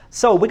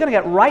So we're going to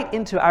get right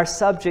into our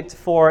subject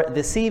for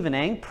this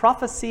evening,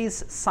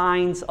 prophecies,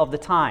 signs of the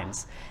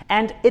times.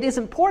 And it is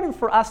important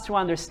for us to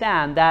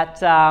understand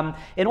that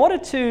in order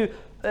to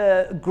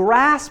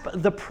grasp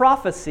the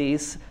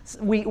prophecies,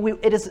 we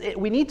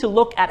need to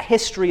look at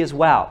history as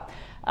well.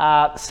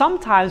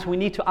 Sometimes we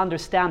need to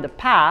understand the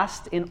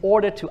past in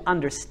order to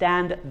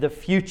understand the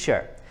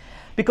future.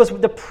 Because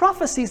the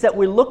prophecies that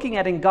we're looking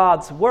at in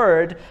God's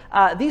Word,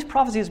 these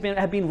prophecies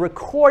have been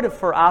recorded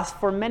for us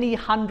for many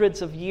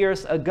hundreds of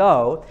years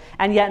ago,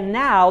 and yet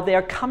now they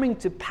are coming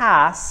to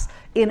pass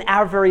in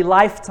our very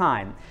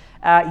lifetime.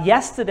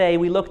 Yesterday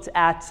we looked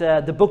at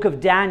the book of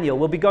Daniel.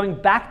 We'll be going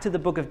back to the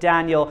book of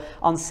Daniel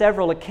on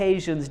several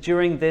occasions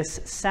during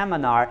this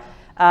seminar.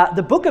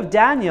 The book of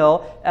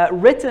Daniel,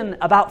 written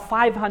about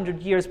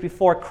 500 years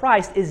before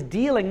Christ, is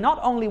dealing not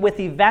only with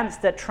events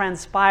that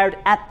transpired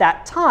at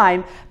that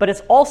time, but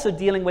it's also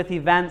dealing with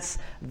events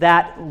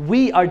that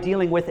we are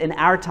dealing with in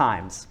our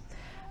times.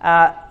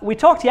 We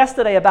talked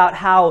yesterday about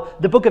how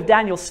the book of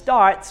Daniel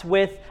starts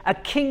with a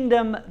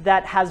kingdom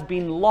that has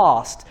been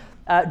lost.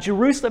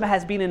 Jerusalem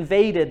has been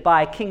invaded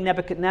by King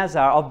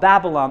Nebuchadnezzar of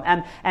Babylon,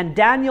 and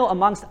Daniel,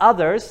 amongst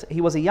others,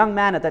 he was a young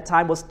man at that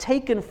time, was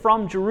taken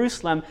from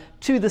Jerusalem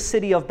to the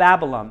city of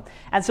Babylon.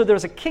 And so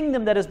there's a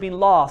kingdom that has been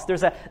lost.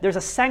 There's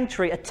a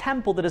sanctuary, a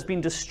temple that has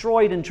been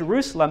destroyed in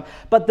Jerusalem.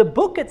 But the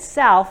book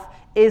itself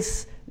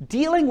is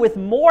dealing with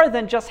more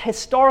than just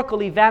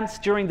historical events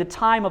during the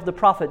time of the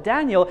prophet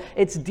Daniel.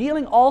 It's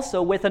dealing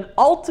also with an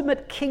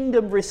ultimate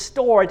kingdom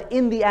restored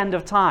in the end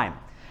of time.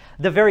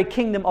 The very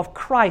kingdom of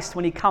Christ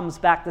when he comes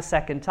back the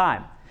second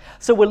time.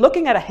 So we're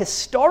looking at a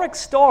historic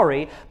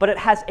story, but it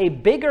has a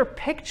bigger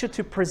picture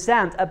to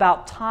present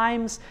about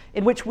times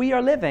in which we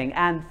are living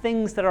and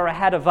things that are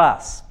ahead of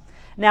us.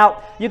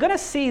 Now, you're going to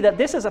see that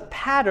this is a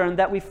pattern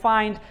that we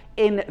find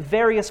in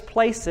various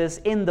places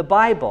in the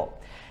Bible.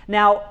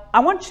 Now,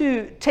 I want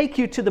to take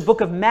you to the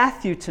book of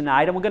Matthew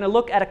tonight, and we're going to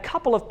look at a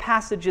couple of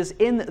passages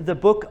in the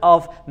book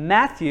of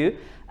Matthew.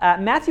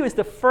 Matthew is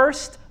the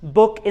first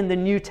book in the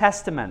New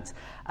Testament.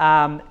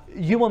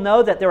 You will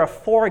know that there are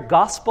 4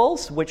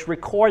 Gospels which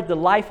record the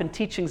life and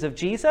teachings of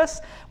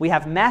Jesus. We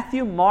have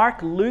Matthew,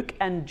 Mark, Luke,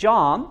 and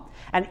John.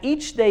 And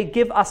each they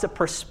give us a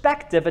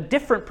perspective, a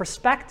different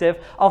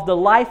perspective of the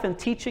life and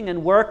teaching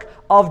and work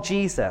of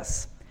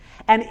Jesus.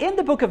 And in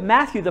the book of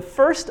Matthew, the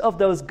first of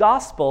those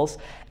Gospels,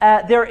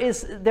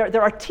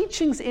 there are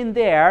teachings in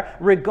there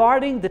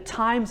regarding the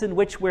times in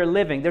which we're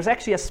living. There's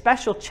actually a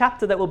special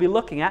chapter that we'll be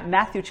looking at,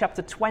 Matthew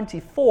chapter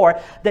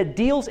 24, that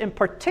deals in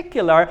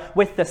particular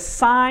with the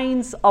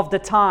signs of the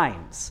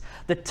times.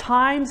 The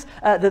times,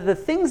 the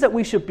things that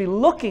we should be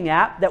looking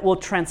at that will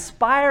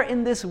transpire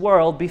in this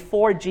world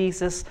before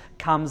Jesus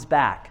comes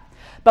back.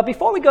 But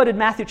before we go to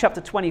Matthew chapter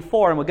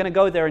 24, and we're going to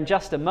go there in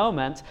just a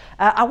moment,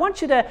 I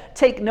want you to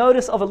take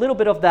notice of a little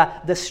bit of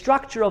the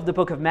structure of the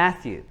book of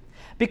Matthew.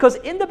 Because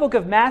in the book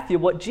of Matthew,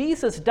 what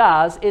Jesus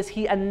does is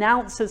he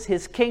announces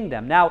his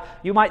kingdom. Now,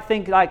 you might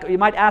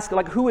ask,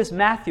 who is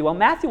Matthew? Well,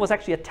 Matthew was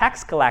actually a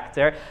tax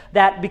collector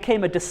that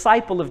became a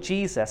disciple of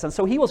Jesus. And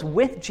so he was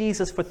with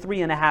Jesus for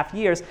 3.5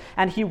 years,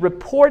 and he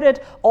reported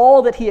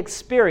all that he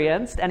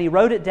experienced, and he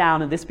wrote it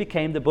down, and this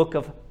became the book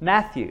of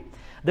Matthew.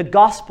 The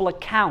gospel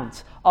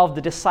account of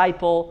the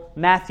disciple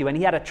Matthew. And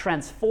he had a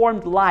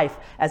transformed life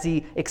as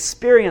he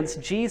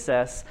experienced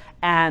Jesus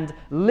and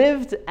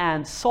lived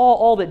and saw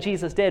all that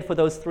Jesus did for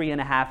those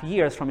 3.5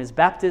 years, from his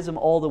baptism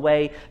all the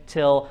way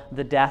till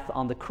the death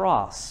on the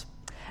cross.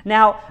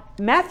 Now,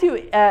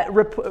 Matthew,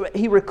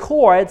 he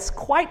records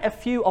quite a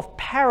few of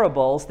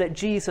parables that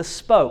Jesus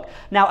spoke.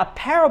 Now, a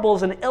parable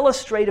is an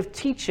illustrative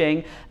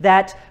teaching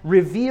that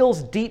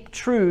reveals deep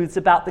truths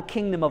about the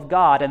kingdom of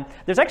God. And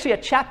there's actually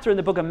a chapter in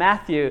the book of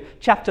Matthew,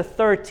 chapter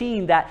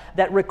 13,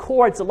 that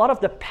records a lot of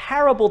the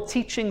parable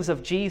teachings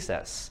of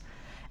Jesus.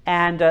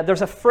 And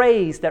there's a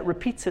phrase that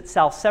repeats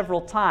itself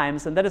several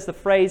times, and that is the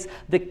phrase,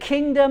 "The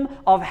kingdom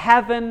of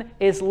heaven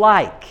is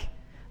like."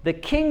 The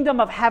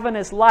kingdom of heaven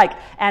is like.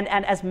 And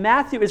as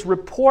Matthew is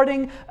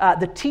reporting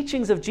the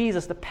teachings of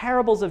Jesus, the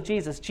parables of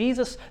Jesus,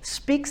 Jesus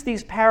speaks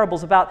these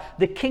parables about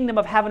the kingdom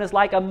of heaven is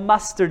like a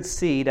mustard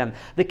seed, and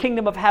the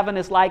kingdom of heaven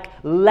is like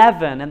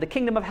leaven, and the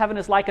kingdom of heaven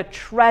is like a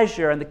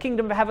treasure, and the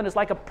kingdom of heaven is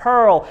like a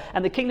pearl,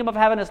 and the kingdom of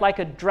heaven is like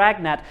a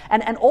dragnet.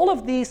 And all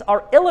of these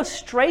are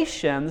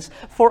illustrations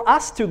for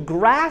us to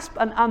grasp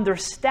and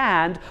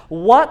understand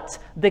what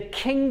the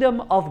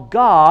kingdom of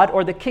God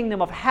or the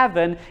kingdom of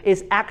heaven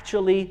is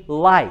actually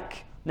like.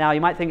 Now,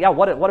 you might think,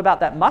 what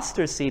about that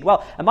mustard seed?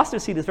 Well, a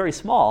mustard seed is very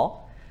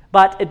small,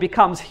 but it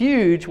becomes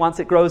huge once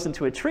it grows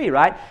into a tree,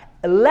 right?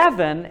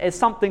 Leaven is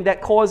something that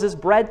causes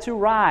bread to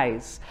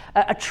rise.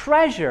 A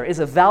treasure is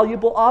a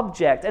valuable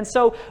object. And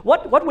so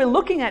what we're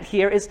looking at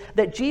here is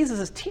that Jesus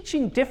is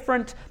teaching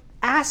different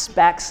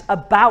aspects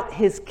about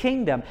his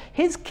kingdom.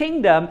 His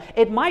kingdom,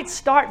 it might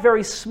start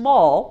very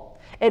small.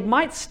 It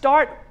might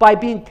start by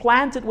being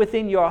planted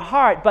within your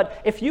heart,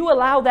 but if you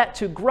allow that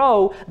to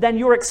grow, then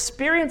your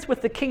experience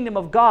with the kingdom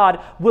of God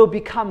will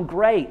become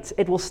great.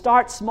 It will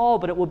start small,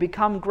 but it will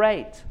become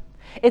great.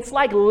 It's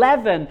like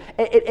leaven.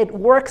 It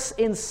works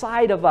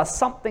inside of us.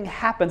 Something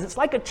happens. It's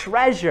like a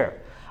treasure.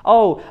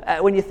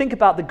 When you think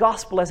about the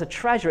gospel as a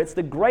treasure, it's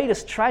the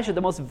greatest treasure, the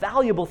most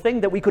valuable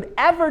thing that we could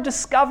ever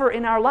discover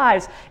in our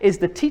lives is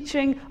the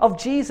teaching of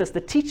Jesus,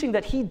 the teaching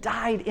that he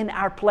died in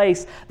our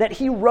place, that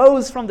he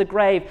rose from the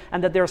grave,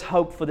 and that there's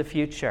hope for the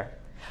future.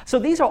 So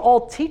these are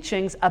all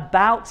teachings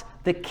about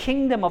the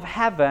kingdom of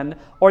heaven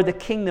or the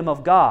kingdom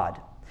of God.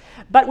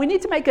 But we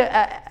need to make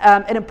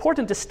an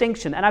important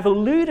distinction, and I've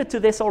alluded to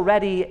this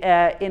already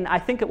in, I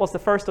think it was the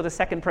first or the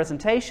second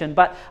presentation,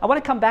 but I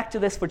want to come back to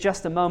this for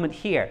just a moment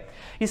here.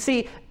 You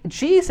see,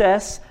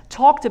 Jesus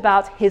talked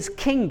about his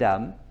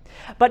kingdom,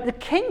 but the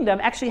kingdom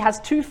actually has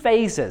two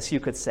phases, you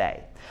could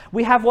say.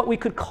 We have what we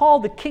could call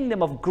the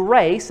kingdom of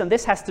grace, and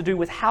this has to do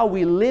with how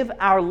we live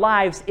our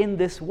lives in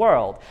this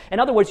world. In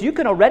other words, you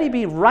can already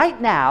be right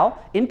now,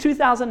 in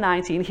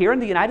 2019, here in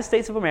the United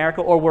States of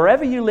America, or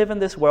wherever you live in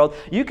this world,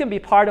 you can be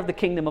part of the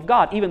kingdom of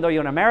God. Even though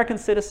you're an American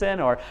citizen,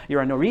 or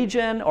you're a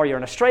Norwegian, or you're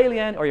an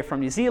Australian, or you're from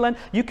New Zealand,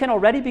 you can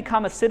already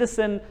become a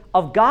citizen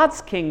of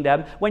God's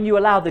kingdom when you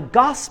allow the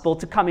gospel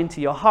to come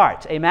into your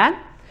heart. Amen?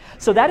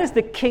 So that is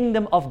the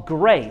kingdom of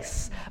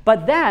grace.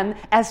 But then,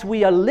 as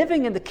we are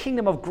living in the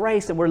kingdom of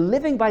grace and we're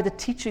living by the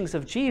teachings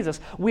of Jesus,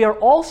 we are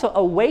also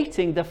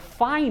awaiting the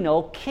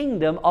final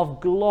kingdom of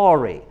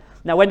glory.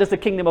 Now, when does the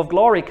kingdom of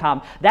glory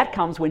come? That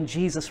comes when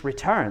Jesus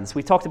returns.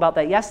 We talked about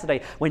that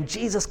yesterday. When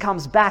Jesus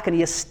comes back and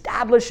he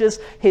establishes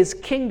his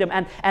kingdom,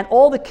 and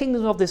all the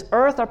kingdoms of this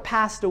earth are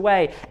passed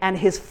away, and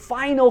his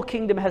final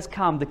kingdom has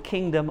come, the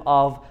kingdom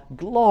of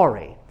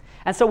glory.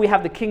 And so we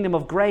have the kingdom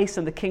of grace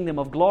and the kingdom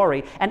of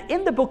glory. And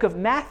in the book of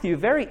Matthew,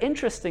 very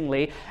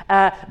interestingly,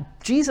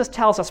 Jesus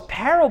tells us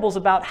parables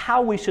about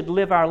how we should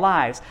live our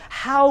lives,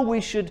 how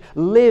we should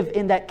live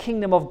in that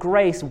kingdom of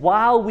grace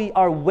while we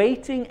are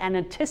waiting and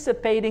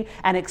anticipating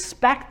and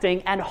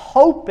expecting and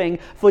hoping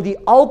for the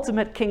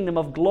ultimate kingdom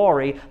of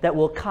glory that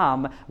will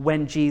come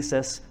when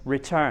Jesus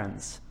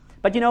returns.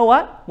 But you know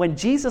what? When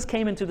Jesus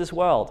came into this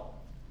world,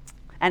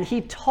 and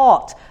he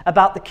taught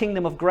about the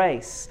kingdom of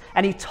grace,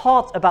 and he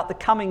taught about the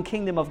coming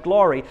kingdom of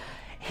glory,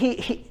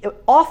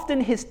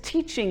 often his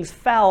teachings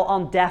fell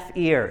on deaf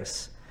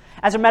ears.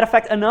 As a matter of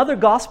fact, another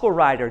gospel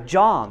writer,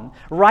 John,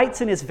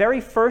 writes in his very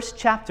first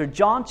chapter,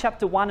 John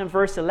chapter 1 and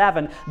verse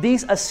 11,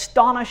 these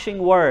astonishing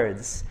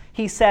words.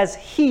 He says,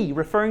 he,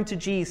 referring to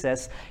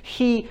Jesus,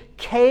 he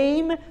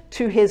came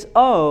to his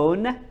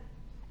own,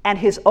 and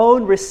his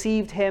own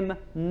received him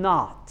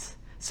not.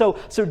 So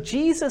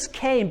Jesus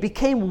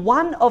became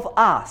one of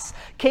us,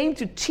 came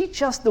to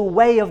teach us the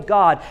way of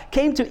God,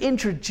 came to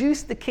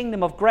introduce the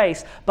kingdom of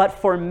grace, but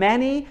for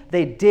many,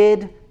 they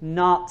did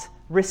not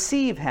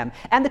receive him.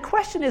 And the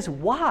question is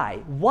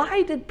why?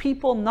 Why did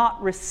people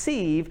not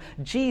receive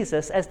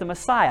Jesus as the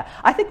Messiah?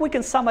 I think we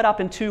can sum it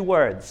up in two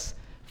words: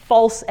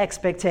 false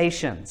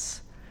expectations.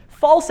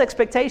 False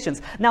expectations.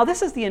 Now,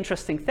 this is the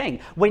interesting thing.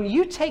 When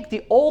you take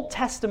the Old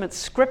Testament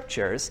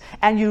scriptures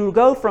and you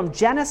go from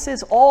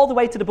Genesis all the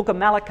way to the book of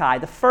Malachi,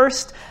 the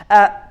first,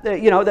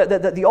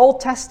 the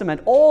Old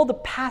Testament, all the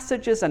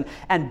passages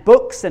and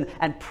books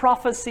and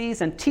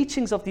prophecies and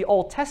teachings of the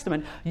Old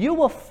Testament, you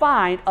will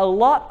find a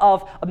lot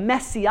of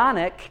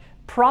messianic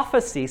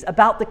prophecies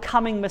about the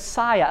coming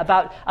Messiah,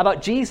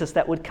 about Jesus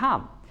that would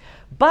come.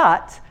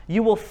 But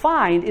you will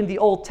find in the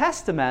Old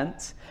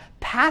Testament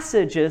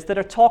passages that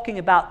are talking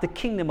about the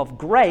kingdom of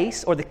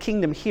grace or the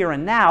kingdom here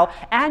and now,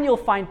 and you'll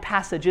find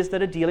passages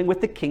that are dealing with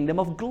the kingdom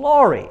of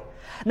glory.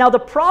 Now, the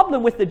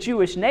problem with the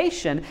Jewish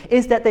nation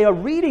is that they are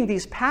reading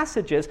these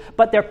passages,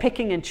 but they're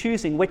picking and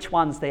choosing which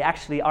ones they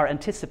actually are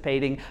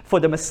anticipating for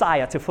the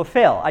Messiah to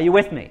fulfill. Are you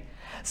with me?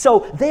 So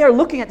they are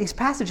looking at these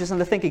passages and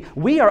they're thinking,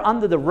 we are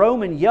under the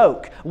Roman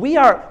yoke. We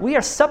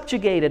are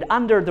subjugated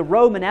under the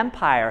Roman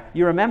Empire.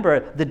 You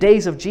remember the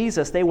days of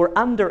Jesus, they were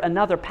under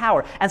another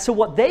power. And so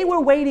what they were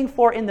waiting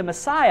for in the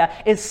Messiah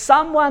is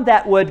someone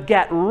that would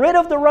get rid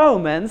of the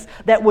Romans,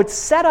 that would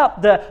set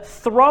up the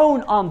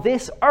throne on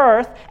this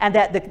earth, and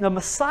that the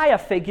Messiah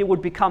figure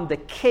would become the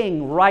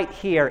king right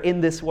here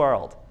in this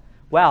world.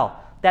 Well,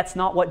 that's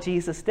not what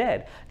Jesus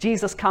did.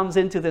 Jesus comes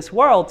into this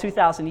world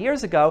 2,000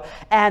 years ago,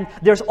 and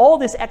there's all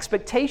these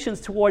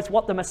expectations towards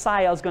what the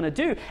Messiah is going to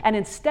do. And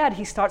instead,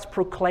 he starts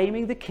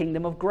proclaiming the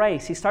kingdom of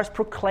grace. He starts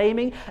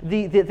proclaiming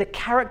the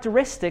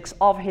characteristics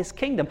of his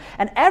kingdom.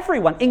 And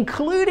everyone,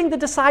 including the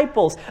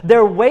disciples,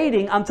 they're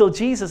waiting until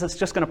Jesus is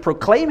just going to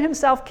proclaim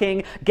himself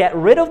king, get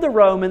rid of the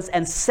Romans,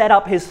 and set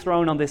up his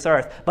throne on this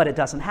earth. But it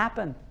doesn't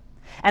happen.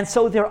 And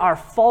so there are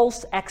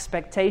false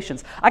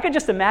expectations. I can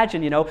just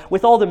imagine,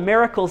 with all the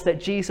miracles that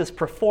Jesus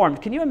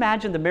performed, can you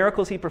imagine the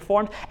miracles he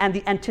performed and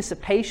the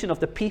anticipation of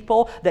the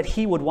people that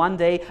he would one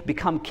day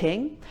become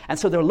king? And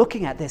so they're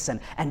looking at this, and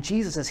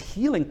Jesus is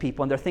healing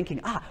people, and they're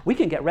thinking, we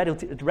can get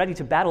ready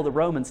to battle the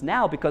Romans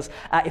now, because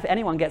if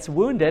anyone gets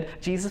wounded,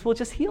 Jesus will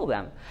just heal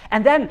them.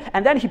 And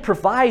then he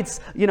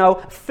provides,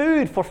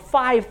 food for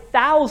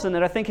 5,000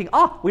 that are thinking,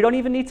 we don't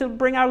even need to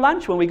bring our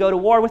lunch when we go to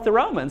war with the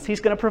Romans.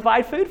 He's going to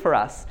provide food for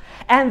us.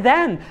 And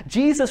then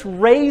Jesus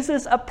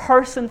raises a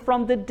person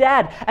from the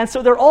dead. And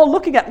so they're all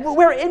looking at,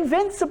 we're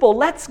invincible.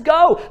 Let's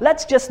go.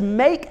 Let's just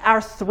make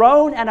our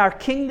throne and our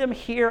kingdom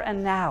here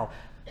and now.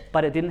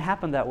 But it didn't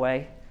happen that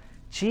way.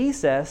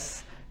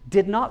 Jesus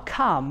did not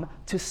come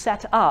to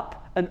set up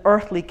an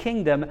earthly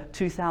kingdom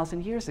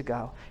 2,000 years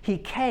ago. He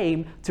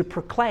came to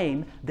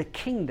proclaim the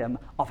kingdom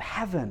of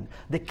heaven,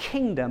 the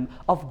kingdom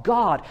of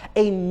God,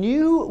 a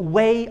new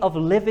way of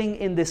living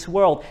in this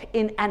world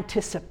in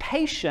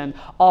anticipation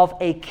of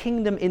a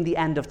kingdom in the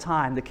end of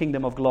time, the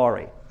kingdom of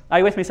glory. Are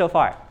you with me so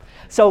far?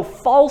 So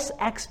false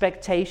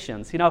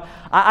expectations.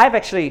 I've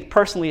actually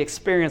personally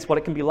experienced what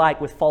it can be like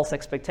with false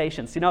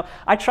expectations.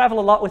 I travel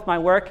a lot with my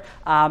work.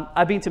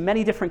 I've been to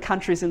many different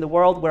countries in the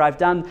world where I've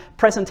done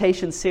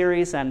presentation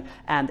series and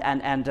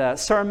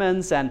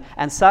sermons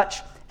and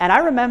such. And I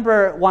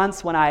remember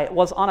once when I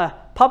was on a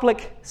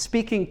public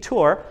speaking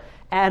tour,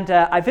 and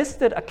I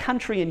visited a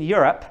country in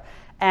Europe.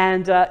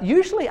 And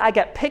usually I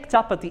get picked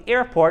up at the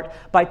airport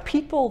by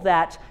people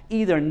that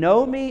either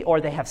know me or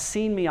they have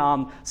seen me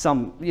on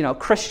some,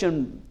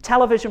 Christian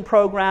television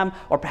program,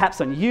 or perhaps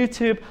on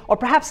YouTube, or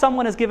perhaps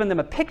someone has given them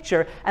a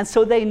picture. And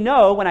so they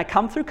know when I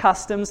come through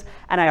customs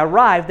and I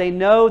arrive, they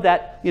know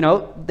that,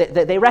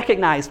 they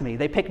recognize me,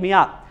 they pick me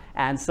up.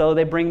 And so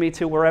they bring me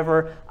to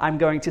wherever I'm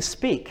going to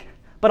speak.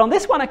 But on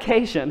this one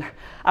occasion,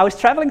 I was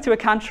traveling to a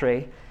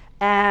country,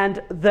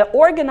 and the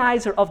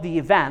organizer of the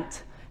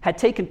event had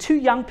taken two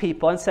young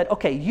people and said,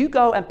 okay, you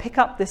go and pick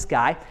up this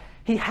guy.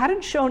 He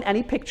hadn't shown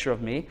any picture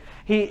of me.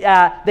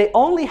 They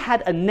only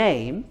had a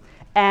name,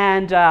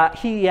 and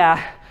he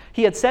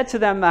had said to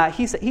them,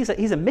 he's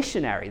a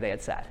missionary, they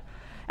had said.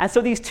 And so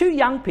these two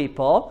young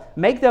people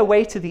make their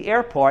way to the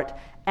airport,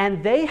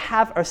 and they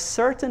have a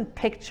certain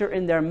picture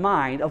in their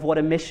mind of what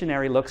a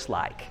missionary looks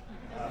like.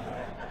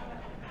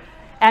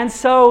 And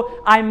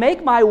so I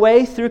make my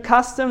way through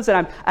customs,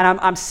 and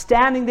I'm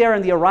standing there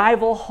in the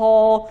arrival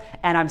hall,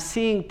 and I'm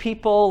seeing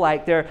people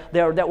like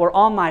that were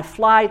on my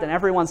flight, and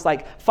everyone's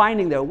like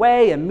finding their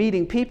way and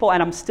meeting people,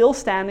 and I'm still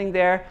standing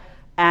there,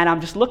 and I'm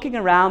just looking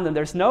around, and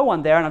there's no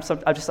one there, and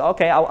I'm just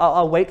okay.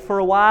 I'll wait for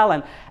a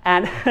while,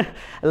 and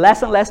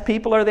less and less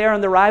people are there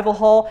in the arrival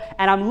hall,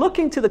 and I'm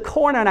looking to the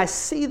corner, and I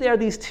see there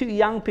these two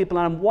young people,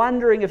 and I'm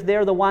wondering if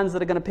they're the ones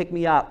that are going to pick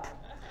me up.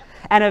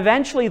 And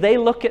eventually they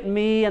look at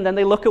me, and then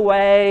they look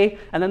away,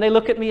 and then they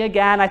look at me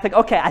again. I think,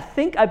 okay, I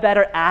think I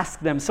better ask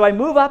them. So I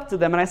move up to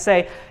them and I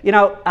say,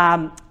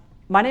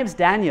 my name's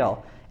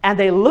Daniel. And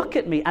they look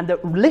at me, and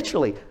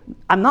literally,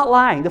 I'm not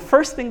lying, the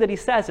first thing that he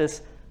says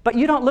is, but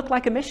you don't look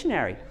like a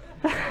missionary.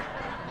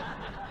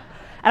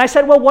 And I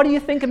said, well, what do you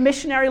think a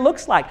missionary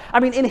looks like?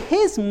 I mean, in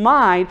his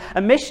mind,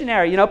 a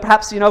missionary,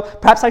 perhaps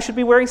I should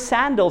be wearing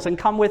sandals and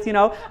come with,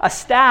 a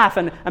staff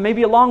and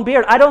maybe a long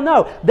beard. I don't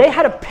know. They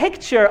had a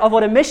picture of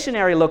what a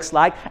missionary looks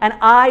like, and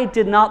I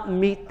did not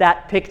meet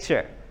that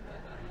picture.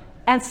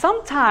 And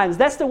sometimes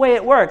that's the way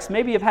it works.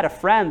 Maybe you've had a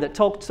friend that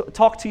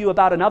talked to you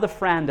about another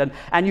friend,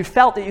 and you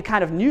felt that you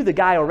kind of knew the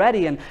guy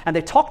already, and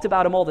they talked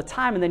about him all the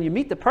time, and then you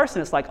meet the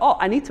person. It's like, oh,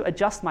 I need to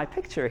adjust my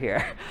picture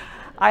here.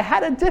 I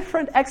had a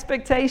different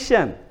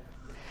expectation.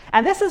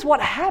 And this is what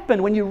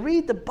happened when you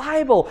read the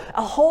Bible.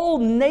 A whole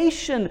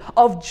nation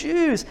of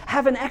Jews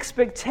have an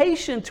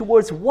expectation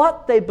towards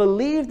what they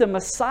believe the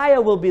Messiah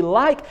will be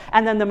like,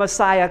 and then the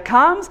Messiah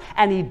comes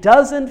and he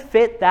doesn't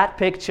fit that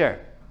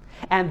picture.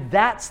 And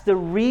that's the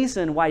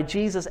reason why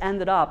Jesus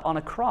ended up on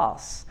a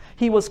cross.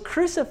 He was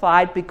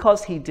crucified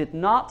because he did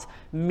not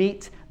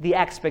meet the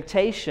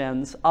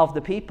expectations of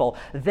the people.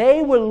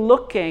 They were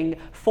looking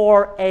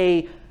for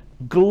a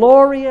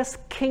glorious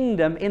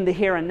kingdom in the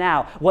here and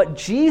now. What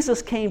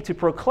Jesus came to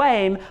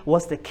proclaim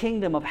was the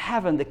kingdom of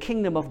heaven, the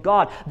kingdom of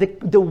God,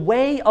 the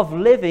way of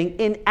living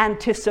in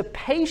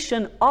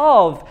anticipation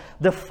of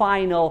the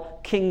final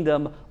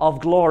kingdom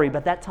of glory.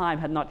 But that time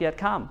had not yet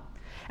come.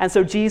 And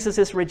so Jesus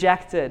is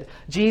rejected.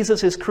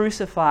 Jesus is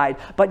crucified.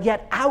 But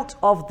yet out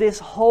of this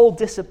whole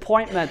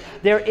disappointment,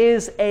 there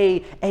is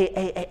a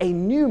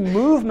new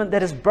movement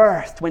that is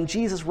birthed when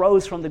Jesus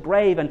rose from the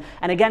grave. And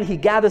again, he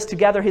gathers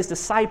together his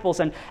disciples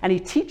and he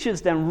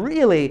teaches them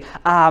really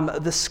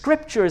the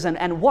scriptures and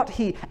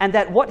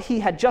that what he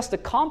had just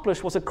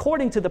accomplished was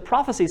according to the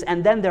prophecies.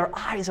 And then their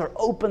eyes are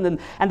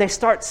opened and they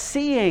start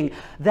seeing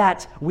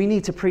that we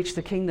need to preach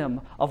the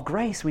kingdom of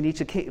grace. We need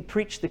to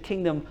preach the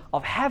kingdom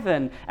of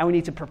heaven. And we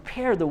need to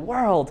prepare the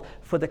world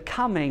for the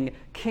coming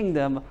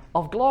kingdom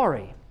of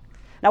glory.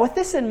 Now, with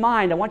this in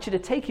mind, I want you to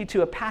take you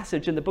to a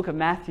passage in the book of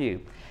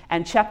Matthew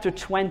and chapter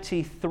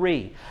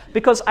 23,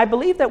 because I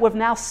believe that we've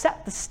now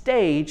set the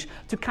stage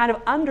to kind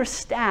of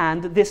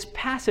understand this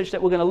passage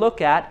that we're going to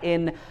look at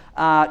in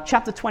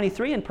chapter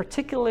 23 and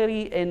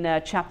particularly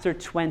in chapter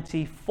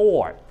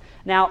 24.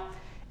 Now,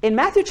 in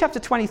Matthew chapter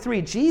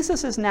 23,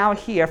 Jesus is now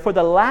here for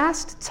the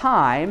last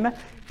time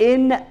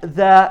in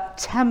the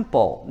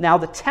temple. Now,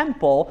 the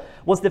temple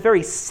was the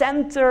very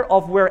center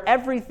of where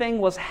everything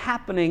was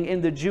happening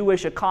in the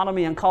Jewish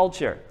economy and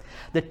culture.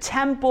 The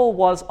temple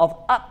was of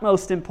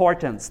utmost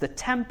importance. The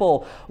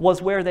temple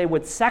was where they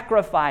would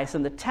sacrifice,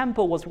 and the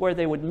temple was where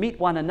they would meet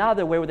one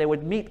another, where they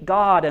would meet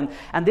God,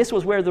 and this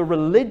was where the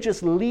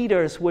religious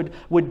leaders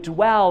would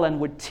dwell and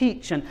would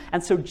teach.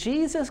 And so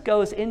Jesus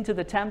goes into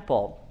the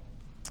temple,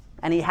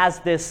 and he has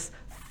this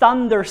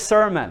thunder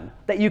sermon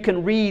that you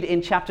can read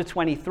in chapter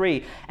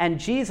 23. And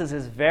Jesus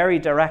is very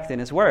direct in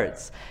his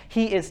words.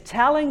 He is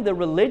telling the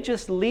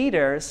religious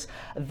leaders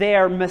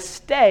their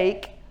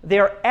mistake,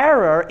 their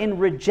error in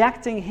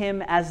rejecting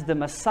him as the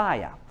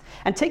Messiah.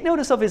 And take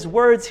notice of his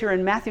words here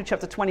in Matthew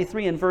chapter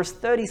 23 and verse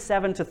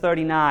 37 to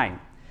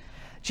 39.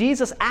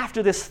 Jesus,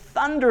 after this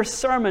thunder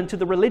sermon to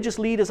the religious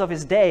leaders of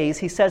his days,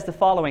 he says the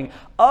following: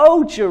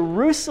 "O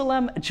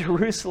Jerusalem,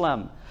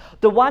 Jerusalem,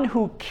 the one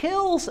who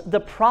kills the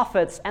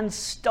prophets and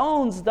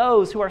stones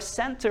those who are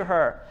sent to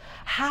her.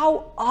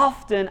 How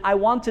often I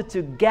wanted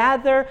to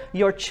gather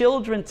your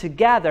children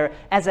together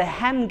as a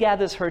hen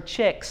gathers her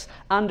chicks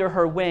under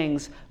her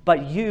wings,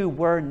 but you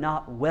were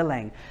not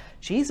willing."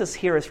 Jesus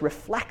here is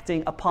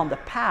reflecting upon the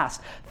past.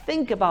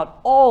 Think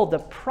about all the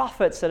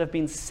prophets that have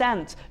been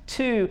sent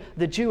to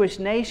the Jewish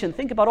nation.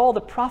 Think about all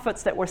the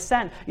prophets that were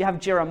sent. You have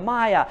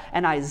Jeremiah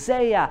and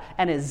Isaiah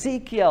and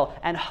Ezekiel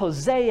and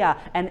Hosea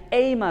and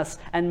Amos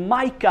and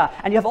Micah.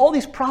 And you have all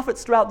these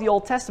prophets throughout the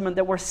Old Testament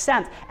that were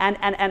sent.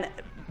 And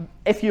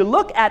if you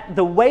look at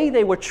the way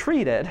they were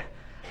treated,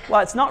 well,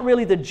 it's not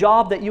really the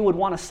job that you would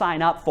want to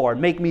sign up for.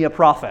 Make me a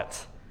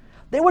prophet.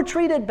 They were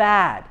treated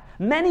bad.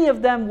 Many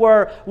of them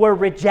were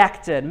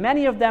rejected.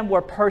 Many of them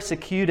were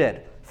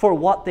persecuted for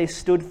what they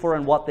stood for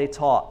and what they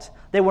taught.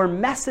 They were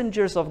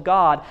messengers of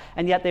God,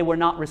 and yet they were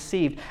not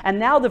received. And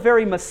now the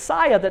very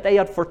Messiah that they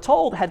had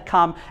foretold had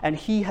come, and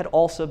he had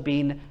also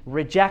been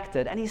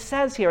rejected. And he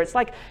says here, it's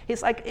like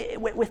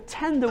with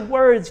tender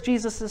words,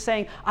 Jesus is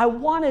saying, I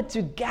wanted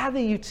to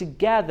gather you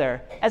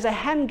together as a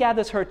hen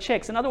gathers her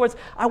chicks. In other words,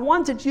 I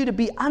wanted you to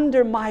be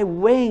under my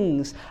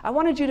wings. I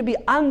wanted you to be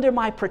under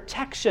my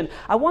protection.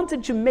 I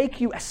wanted to make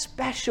you a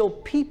special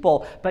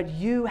people, but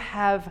you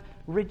have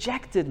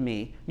rejected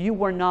me. You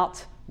were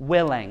not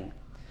willing.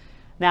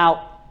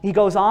 Now, he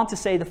goes on to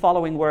say the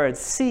following words: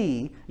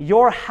 "See,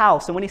 your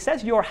house," and when he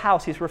says your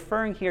house, he's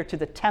referring here to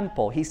the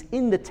temple. He's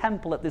in the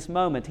temple at this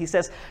moment. He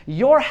says,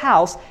 "Your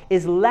house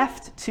is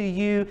left to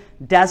you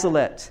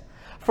desolate.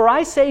 For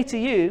I say to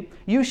you,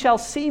 you shall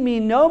see me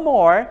no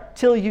more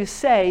till you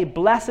say,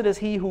 blessed is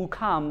he who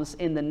comes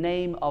in the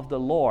name of the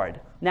Lord."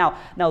 Now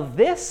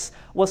this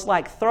was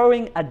like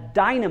throwing a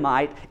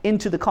dynamite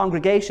into the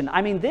congregation.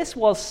 I mean, this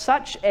was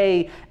such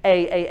a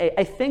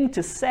thing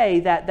to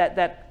say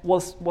that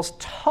was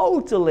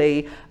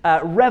totally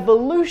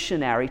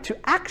revolutionary, to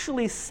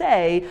actually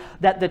say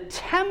that the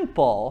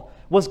temple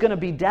was going to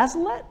be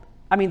desolate.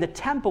 I mean, the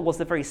temple was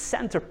the very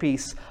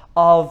centerpiece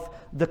of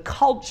the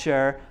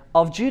culture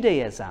of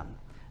Judaism.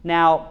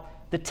 Now,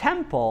 the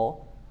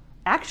temple,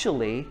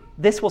 actually,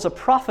 this was a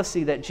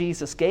prophecy that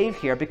Jesus gave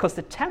here, because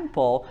the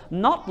temple,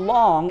 not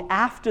long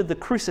after the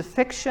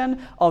crucifixion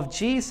of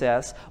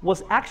Jesus,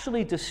 was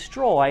actually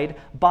destroyed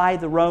by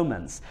the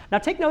Romans. Now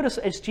take notice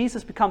as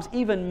Jesus becomes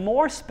even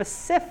more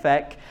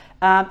specific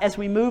as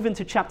we move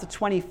into chapter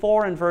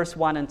 24 and verse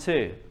 1 and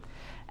 2.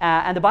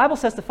 And the Bible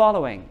says the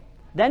following: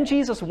 "Then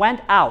Jesus went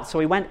out," so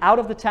he went out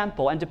of the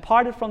temple and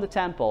departed from the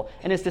temple,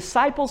 "and his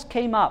disciples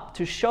came up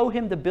to show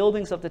him the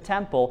buildings of the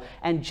temple.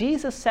 And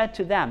Jesus said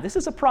to them," this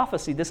is a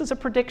prophecy, this is a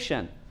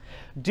prediction,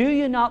 "Do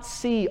you not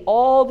see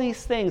all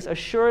these things?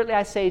 Assuredly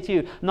I say to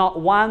you, not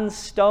one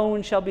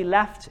stone shall be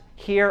left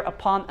here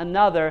upon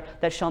another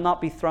that shall not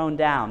be thrown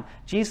down."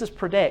 Jesus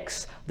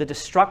predicts the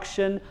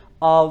destruction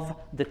of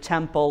the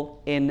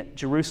temple in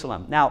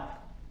Jerusalem. Now,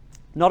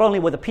 not only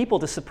were the people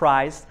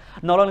surprised,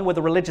 not only were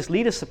the religious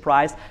leaders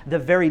surprised, the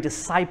very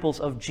disciples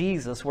of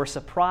Jesus were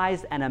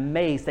surprised and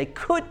amazed. They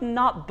could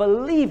not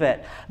believe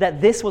it,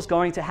 that this was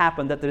going to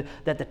happen, that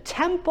the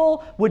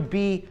temple would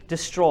be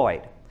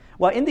destroyed.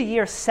 Well, in the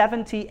year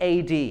 70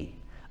 AD,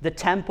 the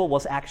temple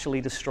was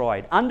actually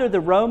destroyed. Under the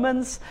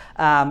Romans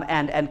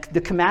and the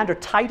commander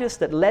Titus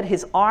that led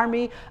his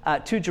army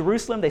to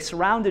Jerusalem, they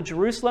surrounded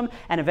Jerusalem,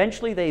 and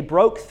eventually they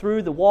broke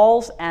through the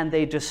walls and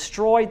they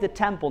destroyed the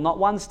temple. Not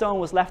one stone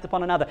was left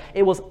upon another.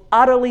 It was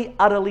utterly,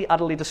 utterly,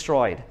 utterly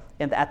destroyed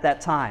at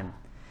that time.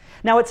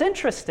 Now it's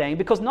interesting,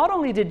 because not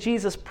only did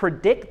Jesus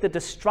predict the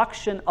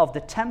destruction of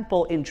the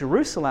temple in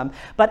Jerusalem,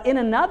 but in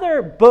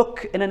another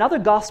book, in another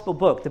gospel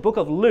book, the book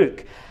of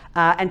Luke,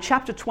 and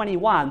chapter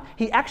 21,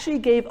 he actually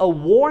gave a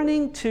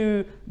warning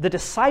to the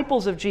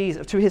disciples of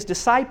Jesus, to his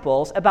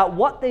disciples, about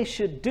what they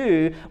should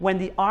do when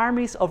the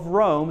armies of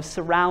Rome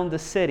surround the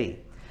city.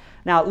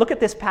 Now, look at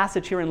this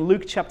passage here in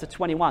Luke chapter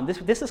 21.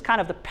 This is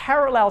kind of the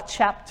parallel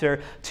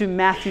chapter to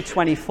Matthew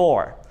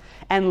 24.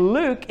 And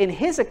Luke, in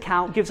his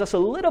account, gives us a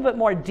little bit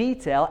more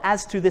detail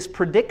as to this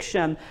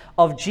prediction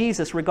of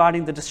Jesus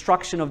regarding the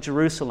destruction of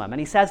Jerusalem. And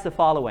he says the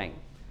following: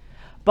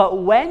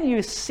 "But when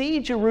you see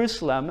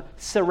Jerusalem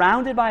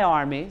surrounded by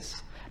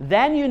armies,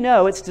 then you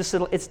know its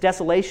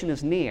desolation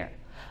is near.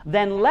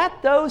 then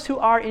let those who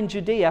are in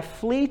Judea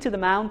flee to the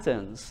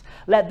mountains.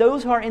 Let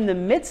those who are in the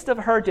midst of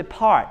her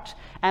depart,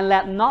 and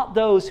let not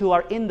those who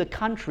are in the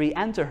country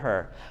enter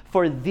her.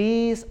 For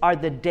these are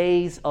the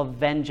days of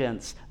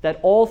vengeance, that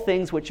all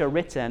things which are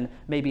written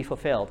may be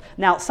fulfilled.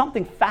 Now,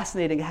 something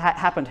fascinating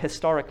happened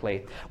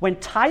historically. When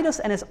Titus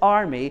and his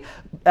army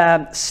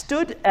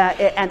stood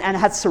and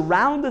had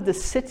surrounded the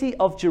city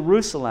of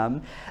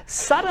Jerusalem,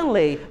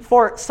 suddenly,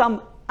 for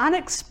some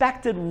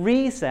unexpected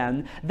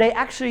reason, they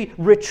actually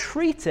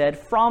retreated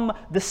from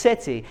the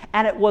city.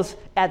 And it was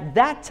at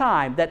that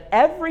time that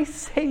every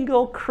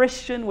single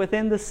Christian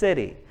within the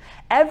city,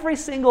 every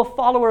single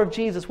follower of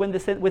Jesus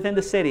within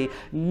the city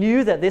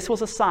knew that this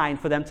was a sign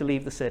for them to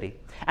leave the city.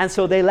 And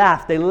so they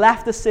left. They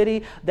left the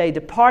city. They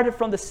departed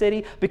from the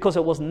city, because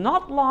it was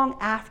not long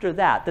after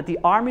that the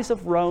armies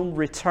of Rome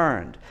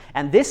returned.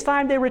 And this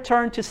time they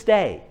returned to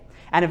stay.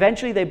 And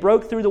eventually they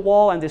broke through the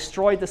wall and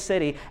destroyed the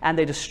city, and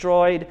they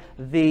destroyed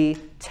the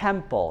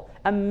temple.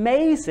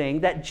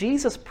 Amazing that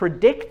Jesus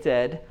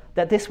predicted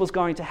that this was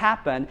going to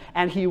happen,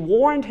 and he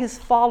warned his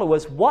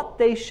followers what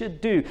they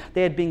should do.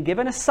 They had been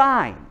given a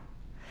sign.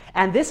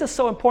 And this is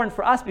so important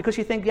for us, because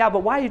you think, yeah,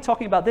 but why are you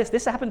talking about this?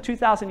 This happened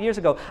 2,000 years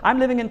ago. I'm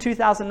living in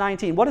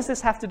 2019. What does this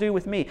have to do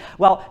with me?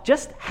 Well,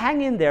 just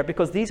hang in there,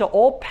 because these are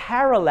all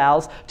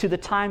parallels to the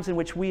times in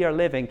which we are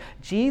living.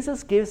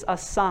 Jesus gives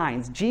us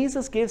signs.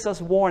 Jesus gives us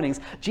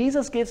warnings.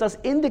 Jesus gives us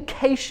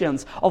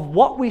indications of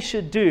what we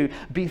should do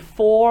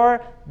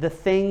before the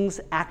things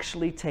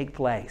actually take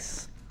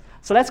place.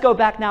 So let's go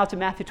back now to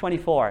Matthew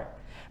 24.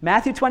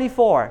 Matthew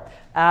 24,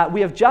 we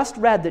have just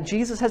read that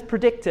Jesus has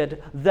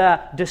predicted the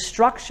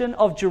destruction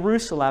of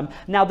Jerusalem.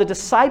 Now the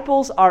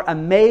disciples are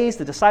amazed.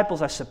 The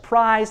disciples are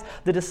surprised.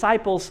 The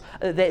disciples,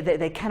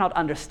 they cannot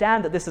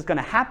understand that this is going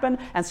to happen.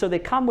 And so they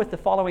come with the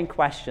following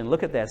question.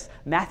 Look at this.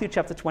 Matthew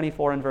chapter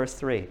 24 and verse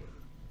 3.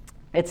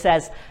 It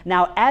says,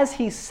 "Now as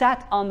he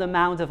sat on the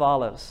Mount of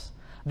Olives,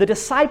 the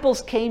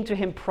disciples came to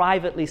him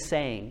privately,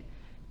 saying,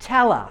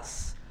 'Tell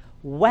us,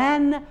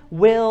 when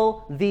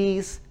will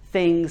these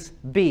things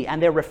be?'"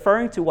 And they're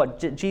referring to what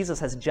Jesus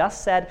has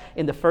just said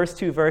in the first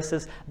two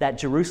verses, that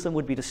Jerusalem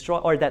would be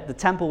destroyed, or that the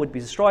temple would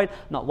be destroyed,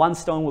 not one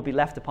stone would be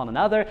left upon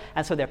another.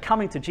 And so they're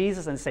coming to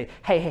Jesus and say,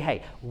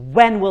 hey,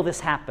 when will this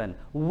happen?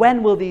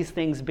 When will these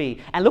things be?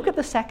 And look at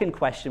the second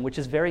question, which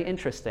is very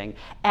interesting.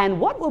 "And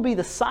what will be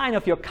the sign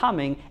of your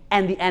coming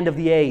and the end of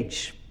the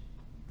age?"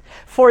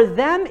 For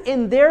them,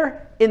 in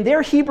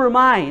their Hebrew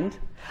mind,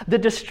 the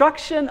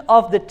destruction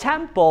of the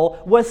temple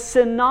was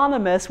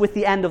synonymous with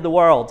the end of the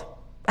world.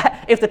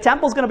 If the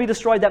temple is going to be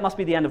destroyed, that must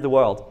be the end of the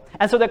world.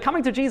 And so they're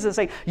coming to Jesus and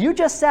saying, "You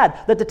just said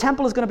that the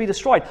temple is going to be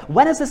destroyed.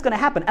 When is this going to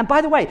happen? And by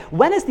the way,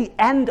 when is the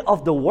end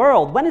of the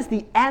world? When is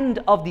the end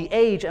of the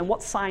age? And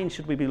what sign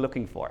should we be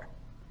looking for?"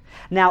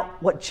 Now,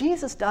 what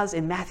Jesus does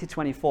in Matthew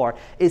 24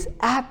 is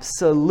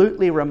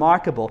absolutely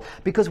remarkable,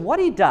 because what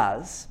he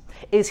does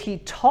is he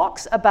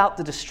talks about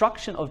the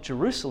destruction of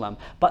Jerusalem,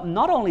 but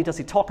not only does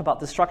he talk about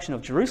the destruction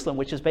of Jerusalem,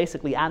 which is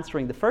basically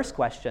answering the first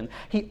question,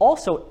 he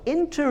also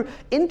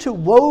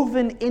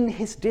interwoven in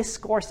his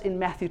discourse in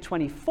Matthew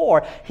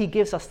 24, he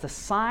gives us the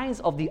signs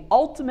of the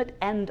ultimate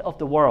end of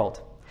the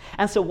world.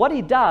 And so what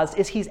he does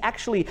is he's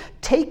actually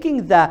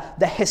taking the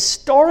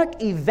historic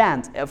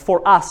event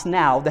for us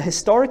now, the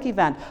historic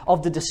event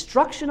of the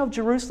destruction of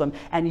Jerusalem,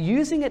 and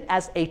using it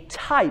as a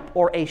type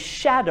or a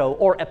shadow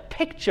or a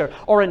picture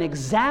or an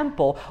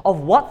example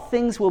of what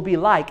things will be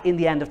like in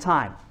the end of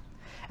time.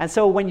 And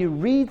so when you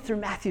read through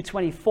Matthew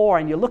 24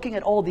 and you're looking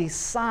at all these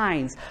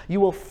signs, you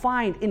will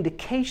find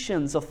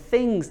indications of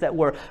things that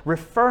were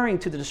referring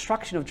to the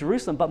destruction of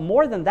Jerusalem. But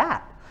more than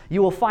that,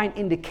 you will find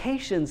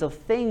indications of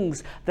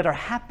things that are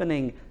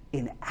happening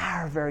in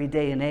our very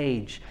day and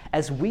age,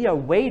 as we are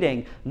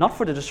waiting not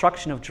for the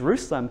destruction of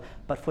Jerusalem,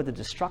 but for the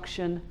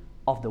destruction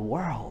of the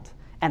world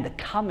and the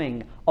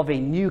coming of a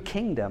new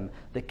kingdom,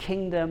 the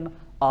kingdom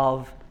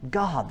of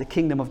God, the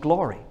kingdom of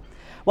glory.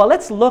 Well,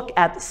 let's look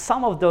at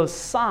some of those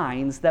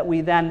signs that we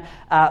then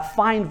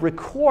find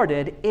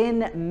recorded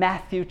in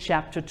Matthew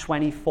chapter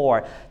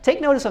 24.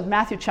 Take notice of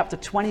Matthew chapter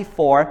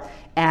 24,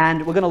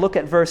 and we're going to look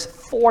at verse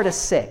 4 to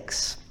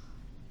 6.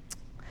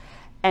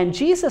 "And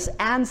Jesus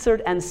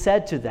answered and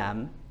said to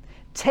them,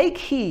 'Take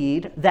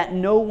heed that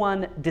no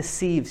one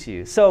deceives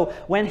you.'" So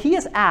when he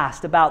is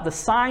asked about the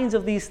signs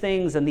of these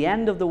things and the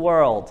end of the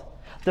world,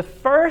 the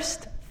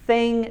first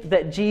thing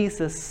that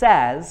Jesus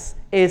says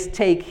is,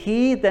 take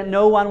heed that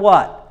no one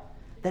what?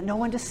 That no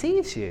one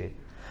deceives you.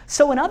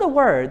 So in other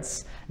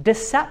words,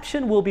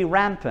 deception will be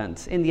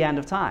rampant in the end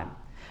of time.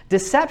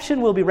 Deception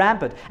will be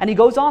rampant. And he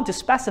goes on to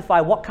specify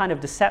what kind of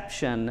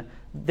deception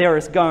there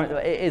is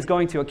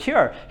going to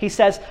occur. He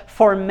says,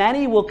 "For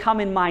many will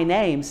come in my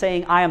name,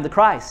 saying, 'I am the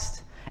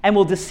Christ,' and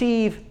will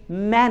deceive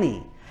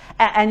many."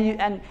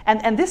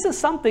 And this is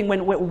something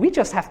when we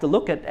just have to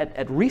look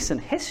at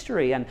recent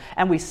history, and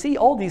we see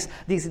all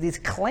these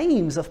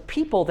claims of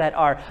people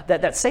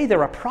that say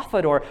they're a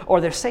prophet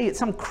or they say it's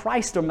some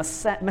Christ or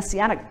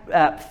messianic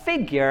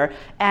figure,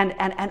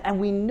 and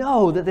we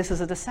know that this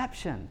is a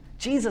deception.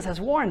 Jesus has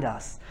warned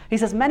us. He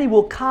says, many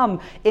will come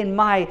in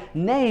my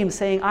name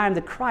saying, I am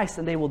the Christ,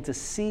 and they will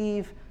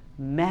deceive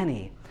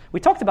many.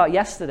 We talked about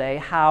yesterday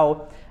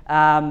how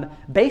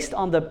based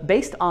on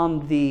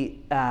the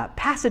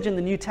passage in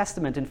the New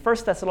Testament in 1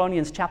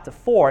 Thessalonians chapter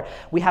 4,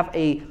 we have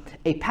a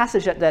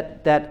passage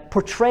that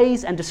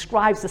portrays and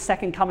describes the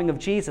second coming of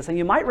Jesus. And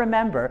you might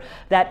remember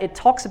that it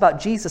talks about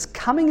Jesus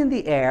coming in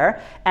the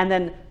air, and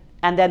then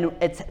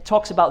it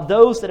talks about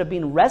those that have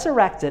been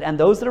resurrected and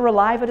those that are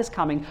alive at his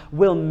coming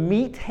will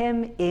meet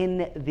him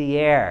in the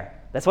air.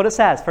 That's what it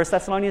says, 1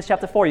 Thessalonians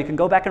chapter 4. You can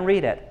go back and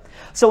read it.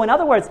 So in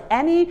other words,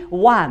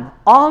 anyone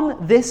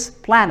on this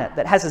planet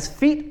that has his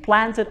feet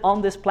planted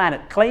on this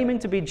planet claiming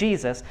to be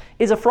Jesus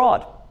is a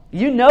fraud.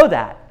 You know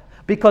that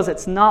because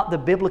it's not the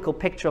biblical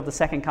picture of the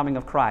second coming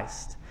of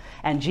Christ.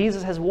 And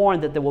Jesus has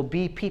warned that there will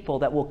be people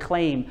that will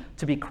claim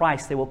to be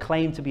Christ. They will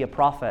claim to be a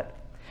prophet.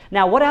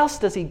 Now, what else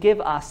does he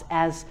give us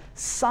as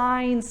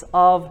signs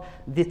of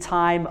the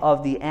time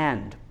of the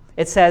end?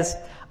 It says,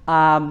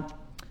 and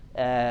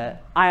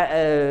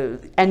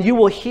you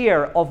will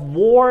hear of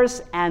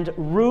wars and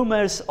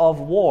rumors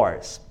of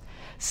wars.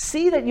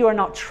 See that you are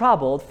not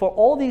troubled, for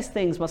all these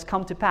things must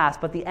come to pass,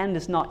 but the end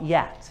is not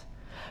yet.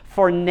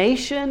 For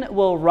nation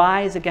will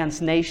rise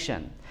against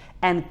nation,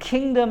 and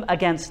kingdom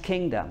against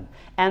kingdom,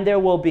 and there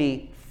will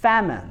be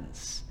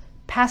famines,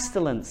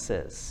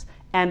 pestilences,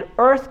 and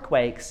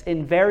earthquakes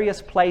in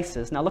various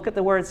places. Now look at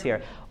the words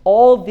here.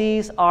 All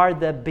these are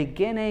the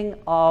beginning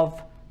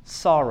of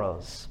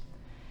sorrows.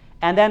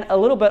 And then a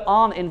little bit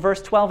on in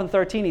verse 12 and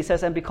 13, he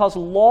says, and because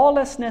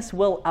lawlessness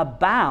will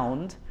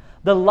abound,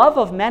 the love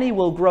of many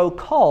will grow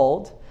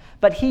cold,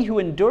 but he who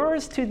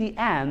endures to the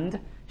end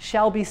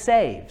shall be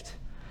saved.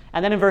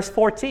 And then in verse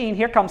 14,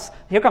 here comes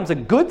a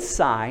good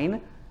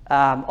sign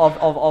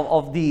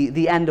of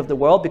the end of the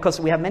world, because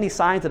we have many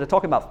signs that are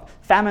talking about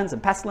famines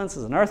and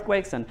pestilences and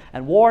earthquakes and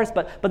wars.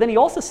 But then he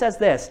also says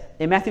this,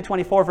 in Matthew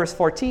 24, verse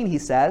 14, he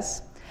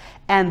says,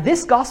 and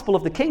this gospel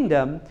of the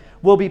kingdom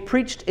will be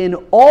preached in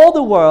all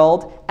the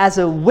world as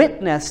a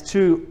witness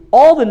to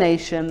all the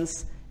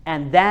nations,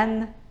 and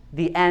then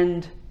the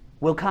end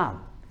will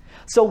come.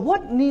 So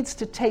what needs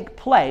to take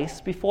place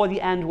before the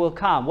end will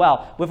come?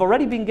 Well, we've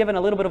already been given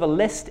a little bit of a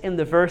list in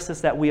the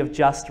verses that we have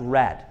just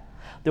read.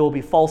 There will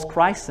be false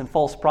Christs and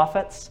false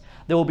prophets.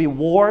 There will be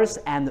wars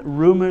and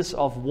rumors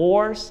of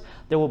wars.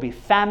 There will be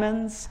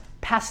famines,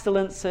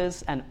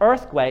 pestilences, and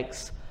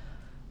earthquakes.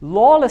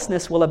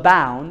 Lawlessness will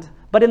abound,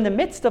 but in the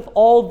midst of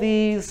all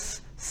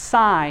these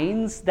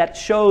signs that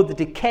show the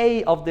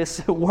decay of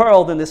this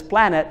world and this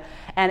planet,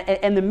 and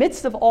in the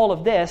midst of all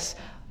of this,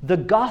 the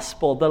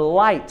gospel, the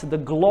light, the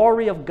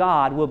glory of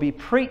God will be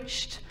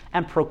preached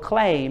and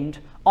proclaimed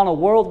on a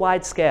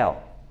worldwide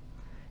scale.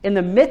 In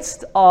the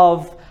midst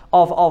of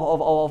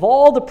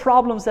all the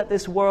problems that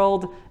this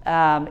world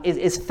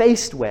is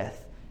faced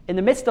with, in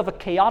the midst of a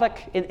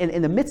chaotic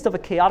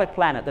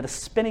planet that is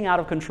spinning out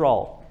of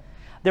control,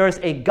 there is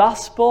a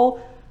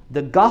gospel,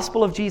 the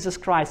gospel of Jesus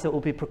Christ, that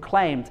will be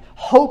proclaimed.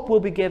 Hope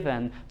will be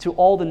given to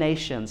all the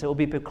nations. It will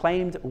be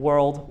proclaimed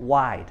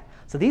worldwide.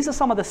 So these are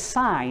some of the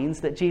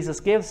signs that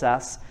Jesus gives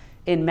us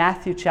in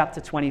Matthew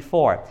chapter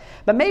 24.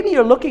 But maybe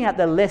you're looking at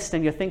the list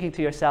and you're thinking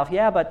to yourself,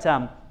 yeah, but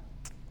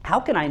how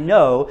can I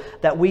know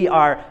that we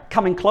are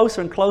coming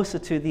closer and closer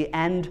to the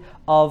end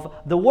of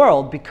the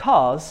world?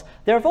 Because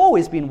there have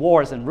always been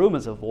wars and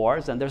rumors of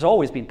wars, and there's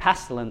always been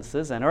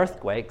pestilences and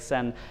earthquakes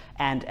and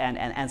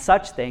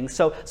such things.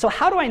 So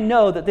how do I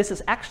know that this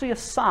is actually a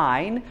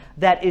sign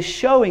that is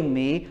showing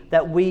me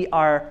that we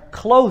are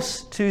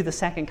close to the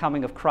second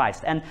coming of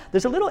Christ? And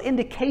there's a little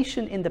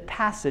indication in the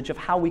passage of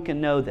how we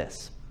can know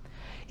this.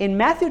 In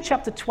Matthew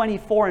chapter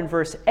 24 and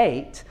verse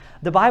 8,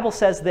 the Bible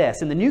says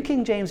this. In the New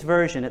King James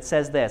Version, it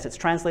says this. It's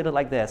translated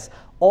like this.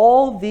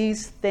 All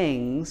these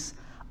things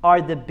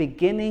are the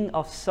beginning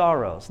of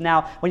sorrows.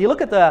 Now, when you look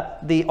at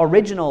the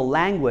original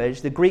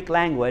language, the Greek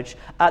language,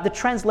 the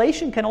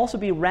translation can also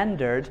be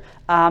rendered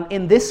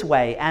in this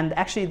way. And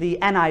actually, the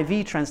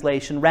NIV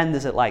translation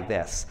renders it like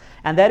this.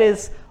 And that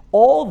is,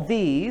 all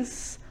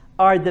these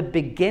are the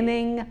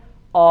beginning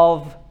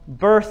of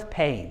birth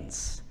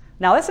pains.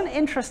 Now, that's an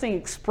interesting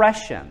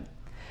expression.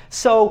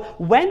 So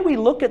when we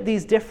look at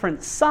these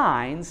different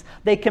signs,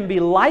 they can be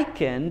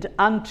likened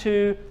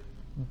unto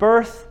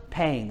birth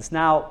pains.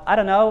 Now, I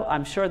don't know,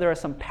 I'm sure there are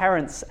some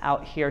parents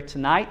out here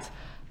tonight.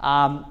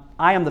 I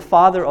am the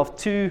father of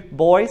 2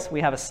 boys.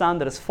 We have a son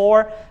that is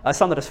 4, a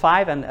son that is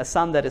 5, and a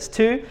son that is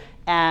 2.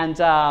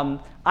 And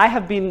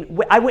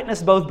I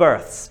witnessed both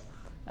births.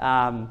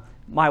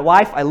 My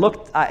wife, I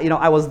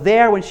was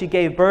there when she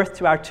gave birth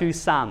to our 2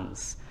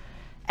 sons.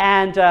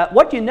 And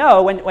what you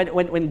know,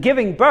 when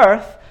giving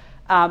birth,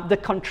 the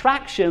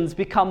contractions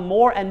become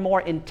more and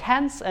more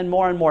intense and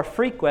more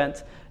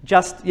frequent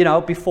just,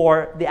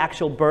 before the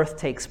actual birth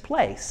takes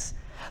place.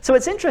 So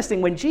it's interesting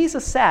when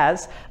Jesus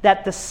says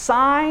that the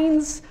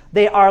signs,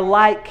 they are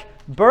like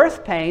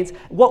birth pains,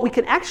 what we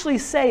can actually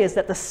say is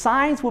that the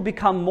signs will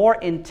become more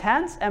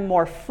intense and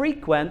more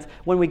frequent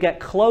when we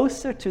get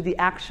closer to the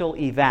actual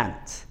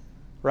event.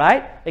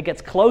 right? It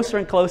gets closer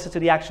and closer to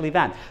the actual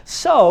event.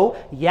 So,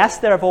 yes,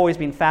 there have always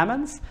been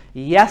famines.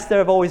 Yes, there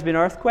have always been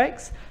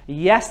earthquakes.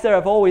 Yes, there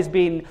have always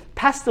been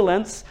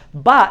pestilence.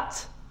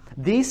 But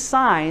these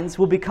signs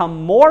will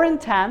become more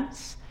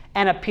intense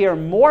and appear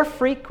more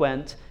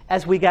frequent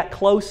as we get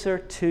closer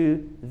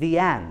to the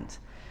end.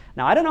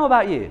 Now, I don't know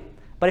about you,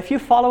 but if you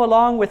follow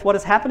along with what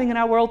is happening in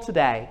our world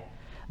today,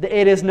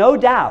 it is no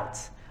doubt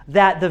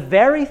that the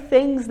very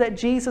things that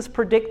Jesus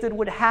predicted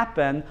would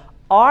happen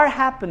are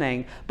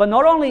happening, but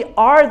not only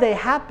are they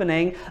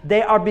happening,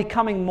 they are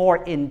becoming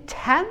more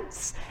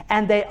intense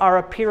and they are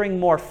appearing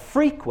more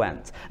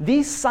frequent.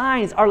 These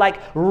signs are like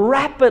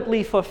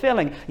rapidly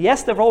fulfilling.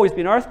 Yes, there have always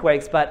been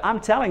earthquakes, but I'm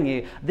telling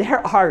you,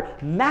 there are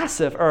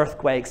massive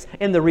earthquakes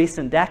in the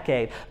recent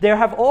decade. There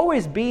have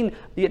always been,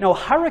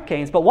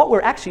 hurricanes, but what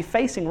we're actually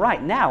facing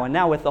right now, and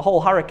now with the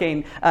whole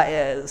hurricane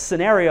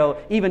scenario,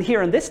 even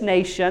here in this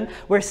nation,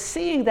 we're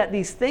seeing that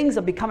these things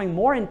are becoming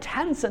more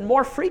intense and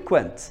more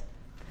frequent.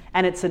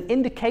 And it's an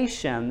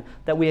indication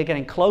that we are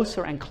getting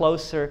closer and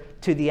closer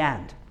to the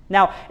end.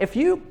 Now, if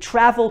you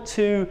travel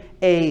to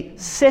a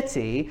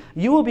city,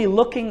 you will be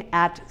looking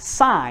at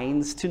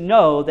signs to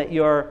know that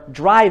you're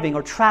driving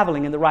or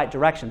traveling in the right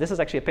direction. This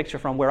is actually a picture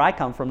from where I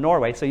come from,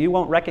 Norway, so you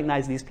won't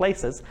recognize these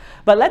places.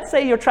 But let's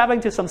say you're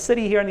traveling to some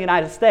city here in the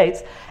United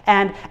States,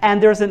 and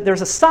there's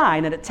a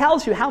sign, and it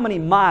tells you how many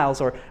miles,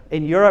 or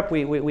in Europe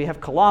we have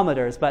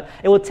kilometers, but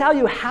it will tell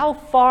you how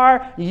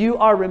far you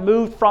are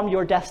removed from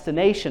your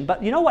destination.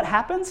 But you know what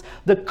happens?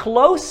 The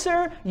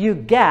closer you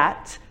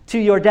get to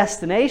your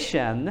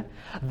destination,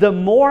 the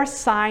more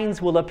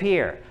signs will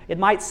appear. It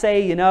might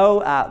say,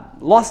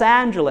 Los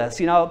Angeles,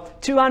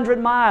 200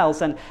 miles,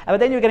 but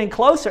then you're getting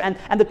closer,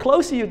 and the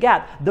closer you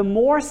get, the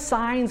more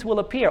signs will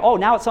appear. Oh,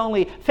 now it's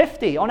only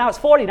 50. Oh, now it's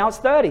 40. Now it's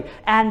 30.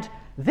 And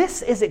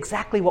this is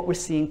exactly what we're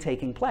seeing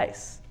taking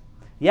place.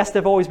 Yes,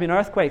 there have always been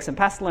earthquakes and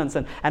pestilence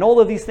and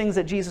all of these things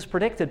that Jesus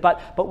predicted,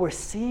 but we're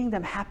seeing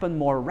them happen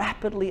more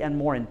rapidly and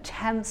more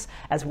intense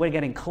as we're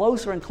getting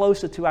closer and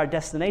closer to our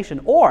destination.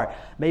 Or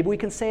maybe we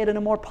can say it in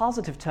a more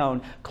positive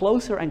tone,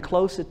 closer and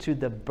closer to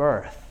the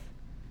birth.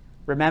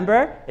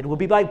 Remember, it will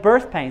be like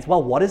birth pains.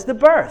 Well, what is the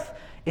birth?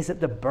 Is it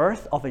the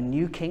birth of a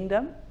new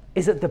kingdom?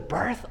 Is it the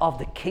birth of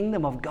the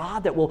kingdom of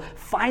God that will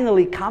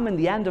finally come in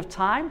the end of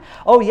time?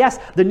 Oh yes,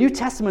 the New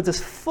Testament is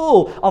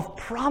full of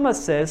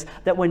promises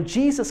that when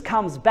Jesus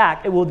comes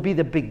back, it will be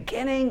the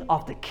beginning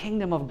of the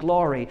kingdom of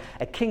glory,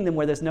 a kingdom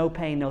where there's no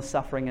pain, no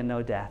suffering, and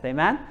no death.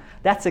 Amen?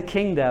 That's a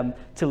kingdom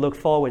to look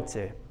forward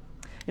to.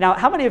 Now,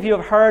 how many of you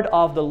have heard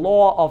of the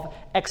law of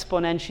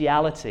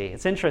exponentiality?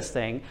 It's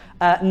interesting.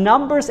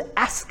 Numbers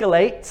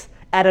escalate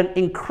at an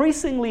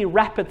increasingly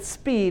rapid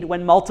speed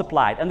when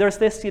multiplied. And there's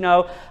this,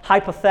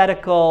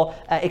 hypothetical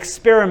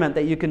experiment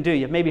that you can do.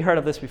 You've maybe heard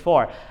of this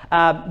before.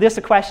 There's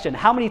a question.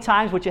 How many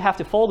times would you have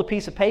to fold a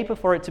piece of paper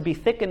for it to be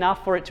thick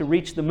enough for it to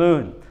reach the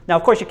moon? Now,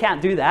 of course, you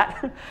can't do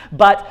that.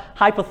 But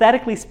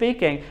hypothetically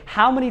speaking,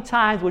 how many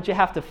times would you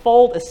have to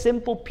fold a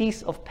simple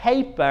piece of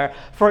paper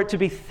for it to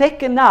be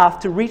thick enough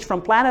to reach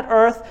from planet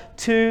Earth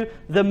to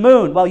the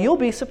moon? Well, you'll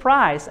be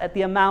surprised at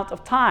the amount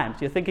of times.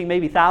 You're thinking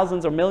maybe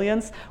thousands or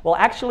millions. Well,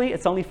 actually,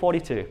 it's only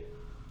 42.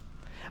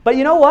 But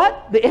you know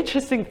what? The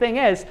interesting thing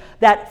is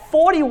that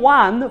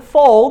 41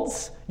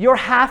 folds, you're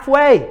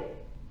halfway.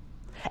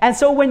 And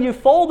so when you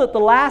fold it the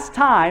last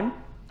time,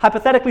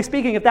 hypothetically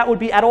speaking, if that would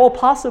be at all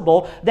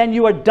possible, then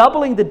you are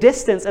doubling the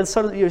distance, and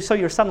so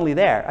you're suddenly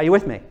there. Are you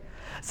with me?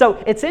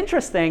 So it's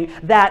interesting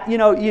that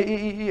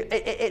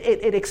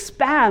it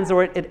expands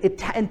or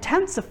it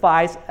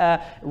intensifies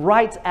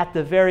right at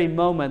the very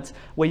moment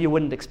where you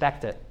wouldn't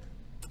expect it.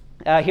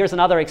 Here's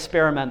another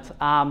experiment.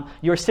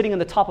 You're sitting in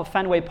the top of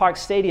Fenway Park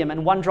Stadium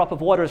and one drop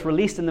of water is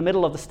released in the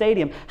middle of the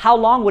stadium. How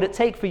long would it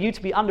take for you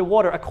to be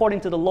underwater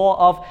according to the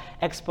law of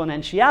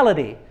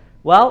exponentiality?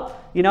 Well,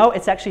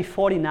 it's actually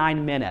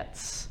 49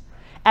 minutes.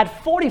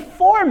 At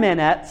 44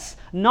 minutes,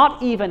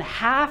 not even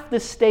half the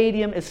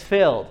stadium is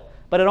filled.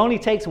 But it only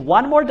takes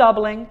one more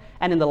doubling,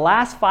 and in the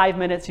last 5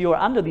 minutes, you are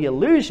under the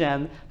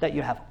illusion that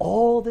you have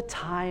all the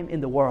time in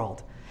the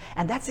world.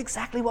 And that's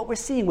exactly what we're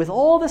seeing with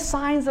all the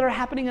signs that are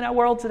happening in our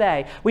world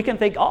today. We can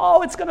think,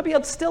 it's going to be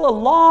still a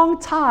long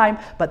time,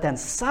 but then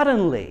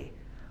suddenly,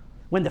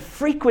 when the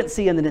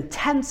frequency and the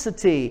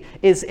intensity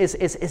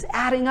is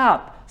adding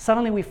up,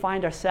 suddenly we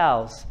find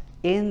ourselves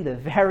in the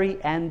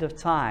very end of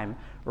time,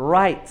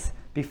 right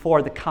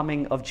before the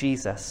coming of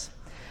Jesus.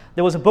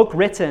 There was a book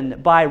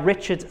written by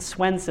Richard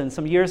Swenson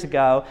some years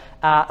ago,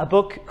 a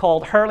book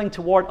called Hurling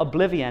Toward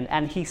Oblivion,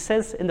 and he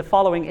says in the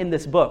following in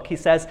this book, he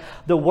says,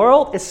 "The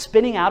world is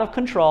spinning out of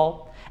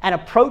control and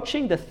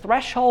approaching the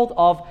threshold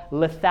of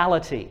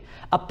lethality,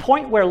 a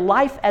point where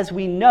life as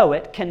we know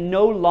it can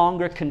no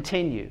longer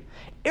continue.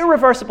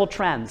 Irreversible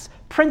trends,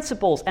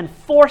 principles, and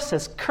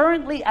forces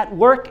currently at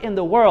work in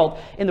the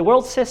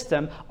world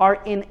system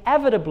are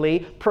inevitably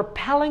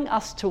propelling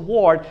us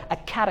toward a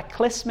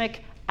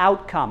cataclysmic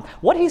outcome."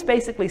 What he's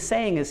basically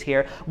saying is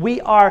here,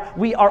 we are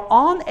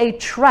on a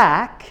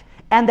track,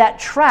 and that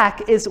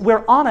track is,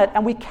 we're on it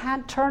and we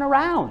can't turn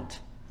around.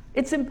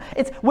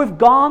 We've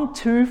gone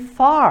too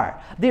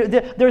far.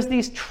 There's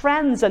these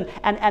trends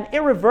and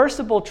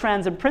irreversible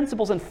trends and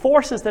principles and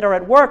forces that are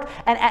at work,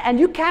 and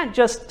you can't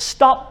just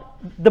stop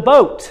the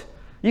boat.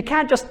 You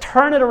can't just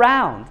turn it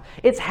around.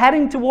 It's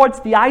heading towards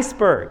the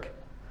iceberg,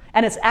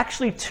 and it's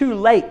actually too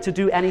late to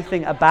do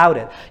anything about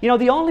it.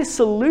 The only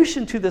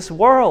solution to this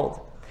world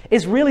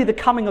is really the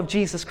coming of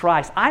Jesus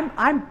Christ.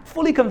 I'm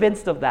fully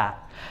convinced of that.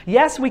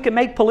 Yes, we can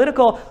make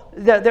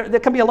there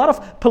can be a lot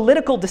of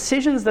political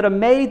decisions that are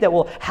made that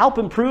will help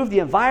improve the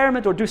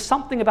environment or do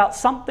something about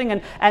something.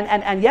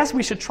 And yes,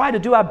 we should try to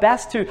do our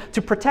best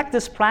to protect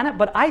this planet.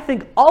 But I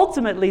think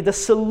ultimately the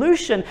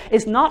solution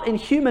is not in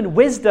human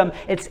wisdom.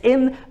 It's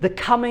in the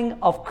coming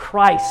of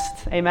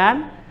Christ.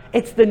 Amen?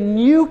 It's the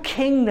new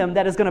kingdom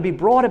that is going to be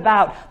brought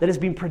about, that has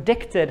been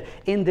predicted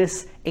in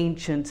this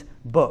ancient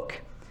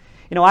book.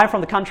 I'm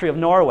from the country of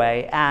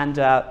Norway, and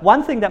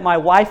one thing that my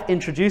wife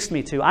introduced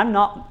me to, I'm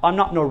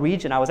not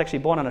Norwegian. I was actually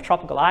born on a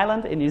tropical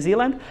island in New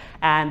Zealand,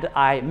 and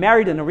I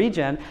married a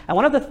Norwegian. And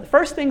one of the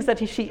first things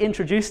that she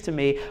introduced to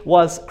me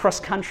was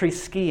cross-country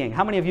skiing.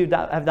 How many of you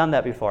have done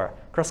that before?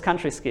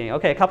 Cross-country skiing.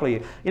 Okay, a couple of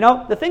you.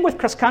 The thing with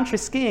cross-country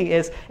skiing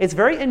is it's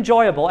very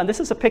enjoyable, and this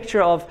is a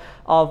picture of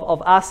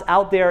us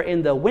out there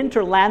in the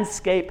winter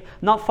landscape,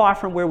 not far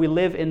from where we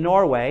live in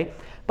Norway.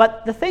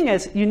 But the thing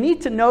is, you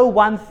need to know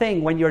one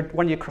thing when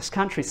you're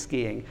cross-country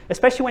skiing,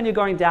 especially when you're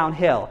going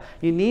downhill.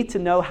 You need to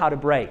know how to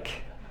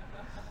brake.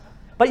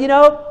 But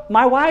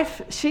my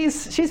wife,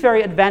 she's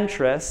very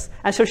adventurous,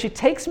 and so she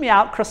takes me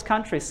out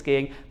cross-country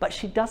skiing, but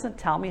she doesn't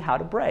tell me how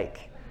to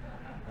brake.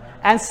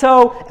 And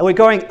so we're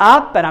going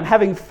up, and I'm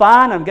having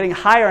fun, I'm getting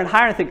higher and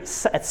higher, and I think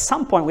at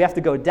some point we have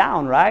to go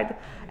down, right?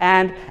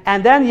 And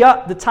then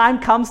the time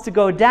comes to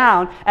go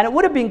down, and it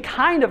would have been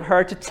kind of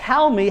her to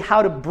tell me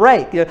how to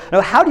brake.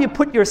 How do you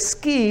put your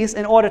skis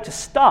in order to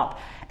stop?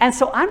 And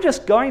so I'm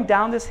just going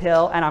down this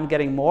hill, and I'm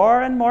getting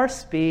more and more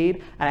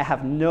speed, and I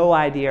have no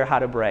idea how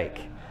to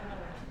brake.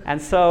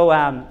 And so,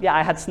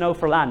 I had snow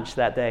for lunch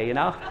that day,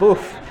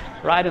 Boof,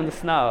 right in the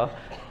snow.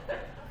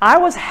 I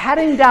was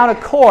heading down a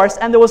course,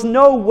 and there was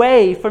no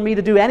way for me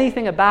to do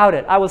anything about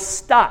it. I was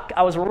stuck.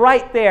 I was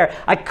right there.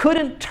 I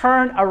couldn't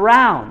turn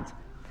around.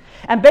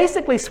 And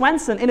basically,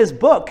 Swenson, in his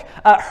book,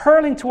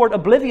 Hurling Toward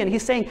Oblivion,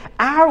 he's saying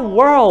our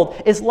world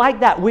is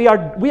like that. We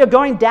are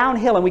going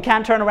downhill, and we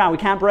can't turn around. We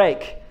can't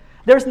brake.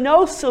 There's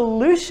no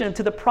solution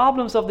to the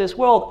problems of this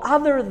world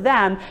other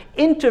than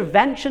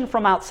intervention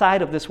from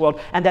outside of this world.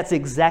 And that's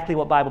exactly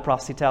what Bible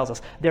prophecy tells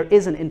us. There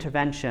is an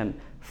intervention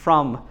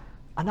from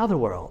another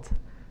world.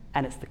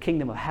 And it's the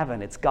kingdom of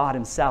heaven. It's God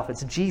himself.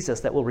 It's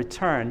Jesus that will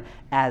return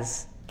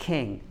as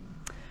king.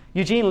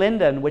 Eugene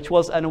Linden, which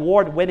was an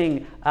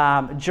award-winning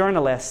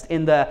journalist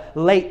in the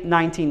late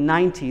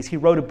 1990s, he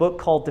wrote a book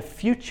called The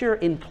Future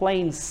in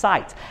Plain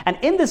Sight. And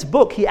in this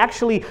book, he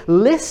actually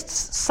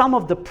lists some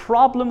of the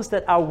problems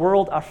that our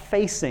world are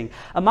facing.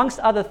 Amongst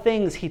other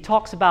things, he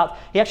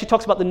actually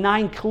talks about the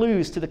 9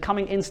 clues to the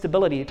coming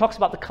instability. He talks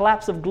about the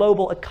collapse of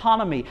global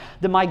economy,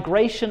 the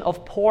migration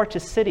of poor to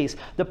cities,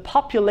 the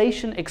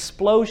population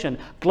explosion,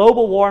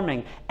 global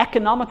warming,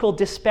 economical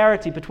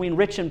disparity between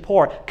rich and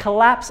poor,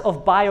 collapse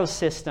of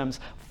biosystems,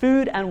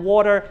 food and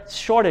water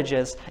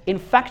shortages,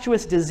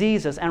 infectious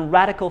diseases, and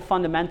radical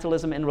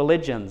fundamentalism in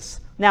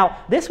religions. Now,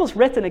 this was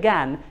written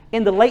again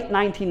in the late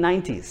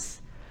 1990s.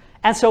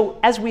 And so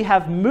as we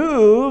have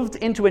moved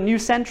into a new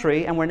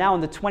century, and we're now in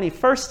the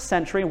 21st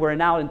century, and we're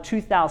now in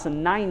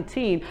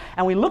 2019,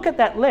 and we look at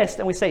that list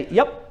and we say,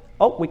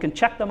 we can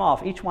check them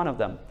off, each one of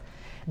them.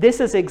 This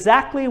is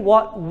exactly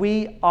what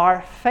we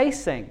are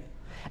facing.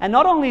 And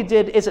not only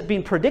is it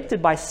being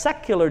predicted by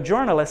secular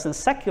journalists and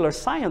secular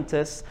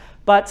scientists,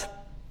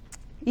 but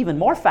even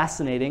more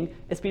fascinating,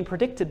 it's been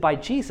predicted by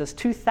Jesus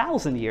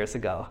 2,000 years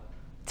ago.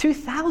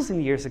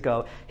 2,000 years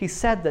ago, he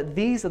said that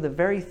these are the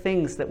very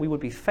things that we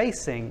would be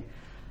facing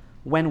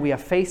when we are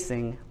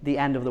facing the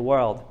end of the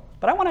world.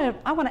 But I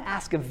want to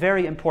ask a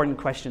very important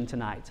question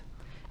tonight,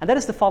 and that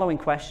is the following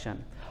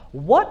question.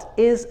 What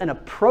is an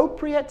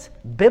appropriate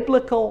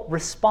biblical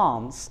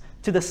response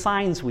to the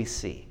signs we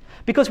see?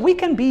 Because we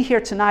can be here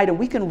tonight and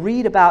we can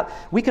read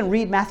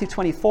Matthew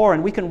 24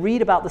 and we can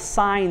read about the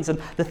signs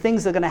and the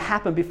things that are going to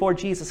happen before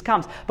Jesus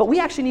comes. But we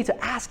actually need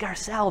to ask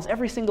ourselves,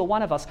 every single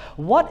one of us,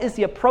 what is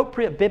the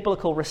appropriate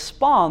biblical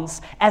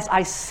response as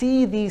I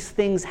see these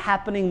things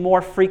happening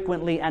more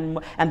frequently and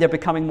they're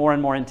becoming more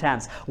and more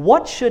intense?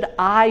 What should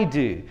I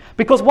do?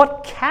 Because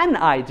what can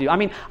I do? I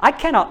mean, I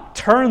cannot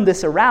turn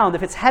this around.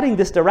 If it's heading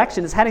this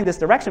direction, it's heading this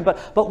direction.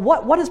 But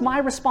what is my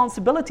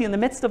responsibility in the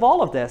midst of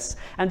all of this?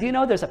 And do you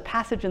know there's a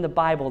passage in the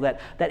Bible that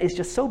is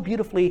just so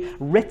beautifully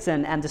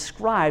written and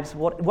describes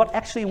what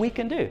actually we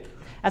can do.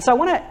 And so I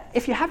want to,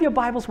 if you have your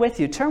Bibles with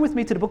you, turn with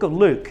me to the book of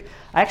Luke.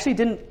 I actually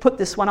didn't put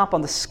this one up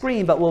on the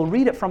screen, but we'll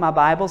read it from our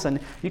Bibles, and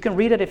you can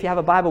read it if you have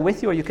a Bible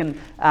with you, or you can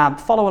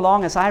follow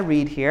along as I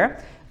read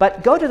here.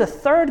 But go to the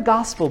third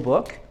gospel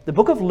book, the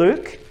book of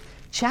Luke,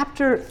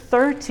 chapter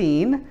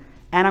 13,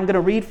 and I'm going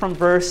to read from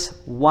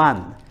verse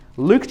 1.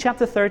 Luke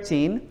chapter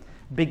 13,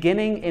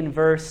 beginning in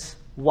verse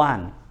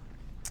 1.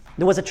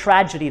 There was a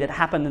tragedy that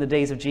happened in the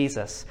days of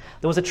Jesus.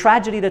 There was a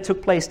tragedy that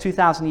took place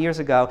 2,000 years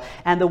ago.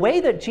 And the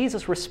way that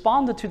Jesus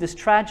responded to this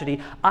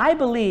tragedy, I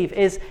believe,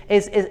 is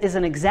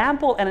an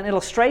example and an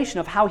illustration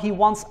of how he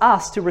wants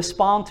us to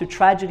respond to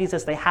tragedies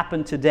as they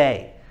happen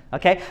today.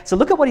 Okay? So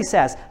look at what he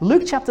says.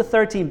 Luke chapter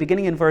 13,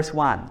 beginning in verse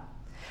 1.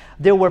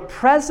 There were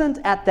present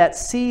at that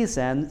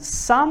season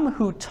some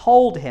who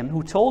told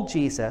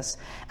Jesus,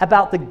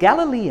 about the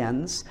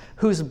Galileans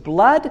whose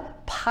blood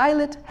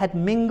Pilate had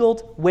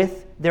mingled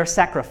with their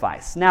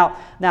sacrifice. Now,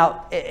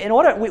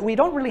 we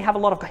don't really have a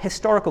lot of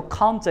historical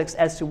context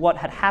as to what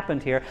had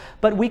happened here,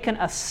 but we can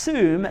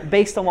assume,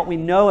 based on what we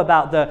know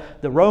about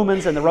the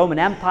Romans and the Roman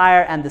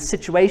Empire and the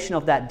situation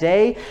of that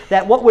day,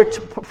 that what we're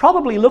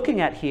probably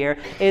looking at here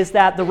is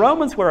that the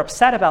Romans were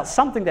upset about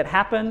something that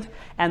happened,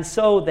 and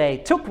so they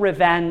took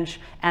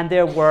revenge, and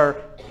there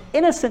were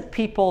innocent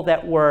people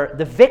that were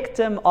the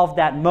victim of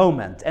that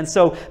moment. And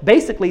so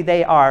basically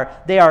they are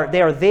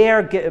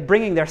there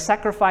bringing their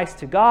sacrifice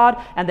to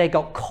God, and they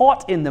got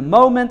caught in the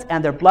moment,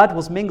 and their blood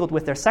was mingled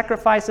with their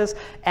sacrifices,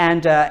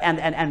 and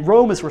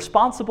Rome is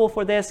responsible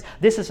for this.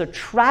 This is a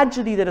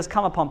tragedy that has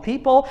come upon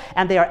people,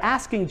 and they are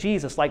asking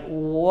Jesus, like,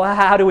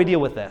 how do we deal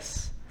with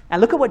this?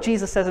 And look at what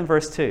Jesus says in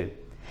verse 2.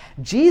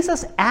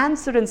 Jesus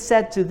answered and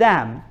said to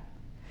them,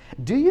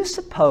 do you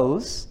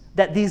suppose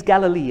that these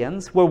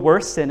Galileans were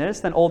worse sinners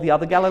than all the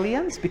other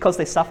Galileans because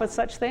they suffered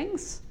such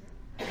things?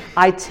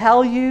 I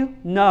tell you,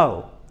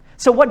 no.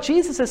 So what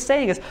Jesus is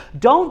saying is,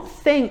 don't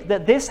think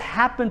that this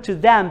happened to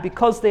them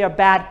because they are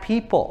bad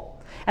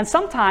people. And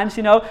sometimes,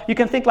 you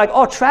can think like,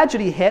 oh,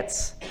 tragedy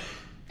hits,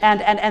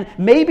 and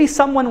maybe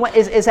someone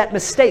is at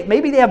mistake.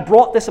 Maybe they have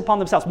brought this upon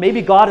themselves.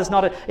 Maybe God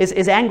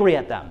is angry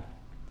at them.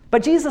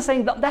 But Jesus is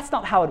saying that's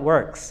not how it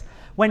works.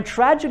 When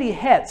tragedy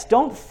hits,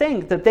 don't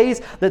think that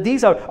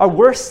these are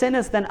worse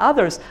sinners than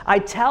others. I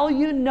tell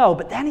you, no.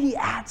 But then he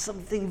adds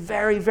something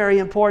very, very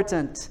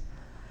important.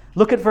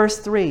 Look at verse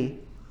 3.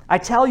 I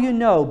tell you,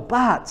 no,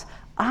 but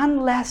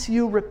unless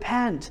you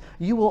repent,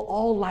 you will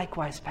all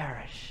likewise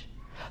perish.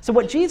 So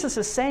what Jesus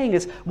is saying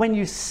is, when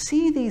you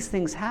see these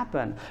things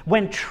happen,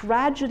 when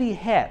tragedy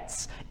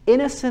hits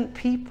innocent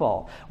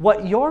people,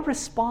 what your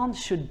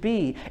response should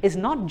be is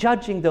not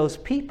judging those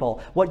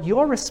people. What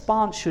your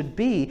response should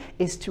be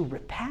is to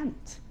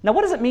repent. Now,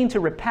 what does it mean to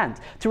repent?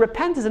 To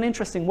repent is an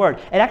interesting word.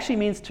 It actually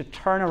means to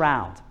turn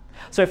around.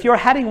 So if you're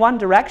heading one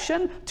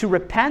direction, to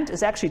repent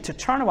is actually to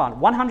turn around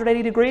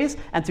 180 degrees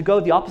and to go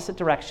the opposite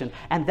direction.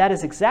 And that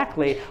is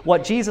exactly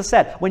what Jesus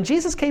said. When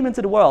Jesus came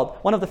into the world,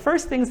 one of the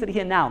first things that he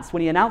announced,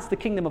 when he announced the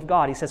kingdom of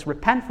God, he says,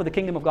 repent, for the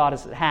kingdom of God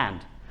is at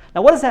hand.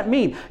 Now, what does that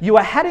mean? You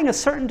are heading a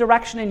certain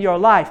direction in your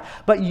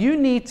life, but you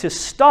need to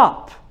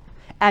stop,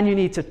 and you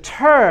need to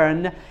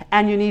turn,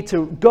 and you need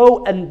to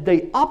go in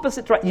the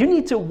opposite direction. You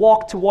need to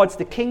walk towards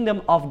the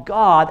kingdom of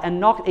God and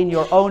not in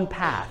your own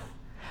path.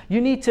 You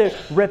need to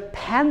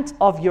repent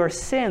of your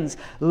sins,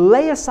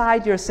 lay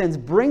aside your sins,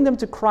 bring them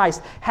to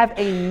Christ, have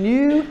a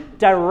new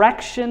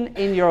direction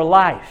in your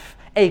life,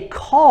 a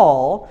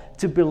call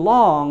to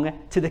belong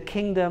to the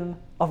kingdom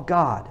of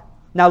God.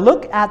 Now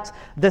look at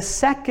the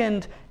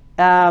second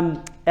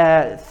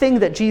thing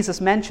that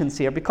Jesus mentions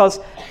here, because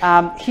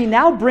he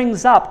now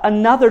brings up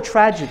another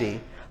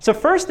tragedy. So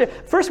first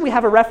we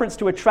have a reference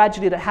to a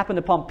tragedy that happened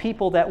upon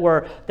people that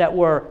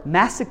were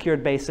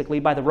massacred basically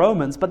by the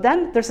Romans. But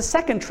then there's a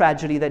second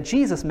tragedy that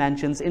Jesus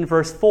mentions in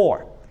verse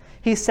 4.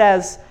 He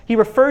says, he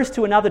refers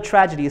to another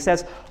tragedy. He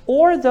says,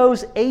 or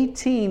those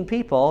 18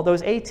 people,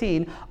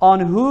 on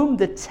whom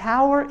the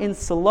tower in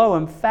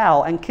Siloam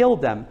fell and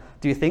killed them.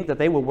 Do you think that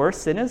they were worse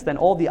sinners than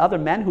all the other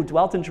men who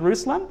dwelt in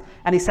Jerusalem?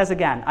 And he says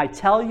again, I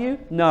tell you,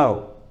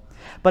 no.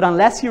 But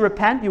unless you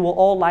repent, you will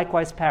all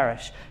likewise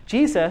perish.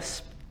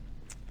 Jesus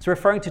is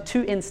referring to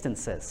two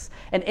instances.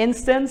 An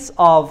instance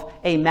of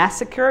a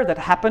massacre that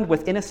happened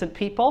with innocent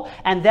people,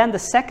 and then the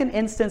second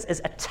instance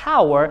is a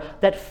tower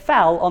that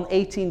fell on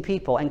 18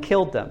 people and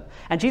killed them.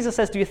 And Jesus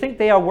says, do you think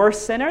they are worse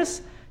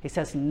sinners? He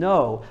says,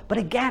 no. But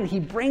again, he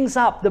brings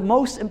up the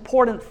most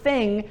important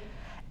thing,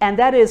 and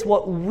that is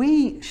what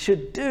we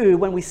should do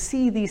when we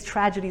see these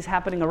tragedies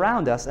happening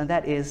around us, and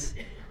that is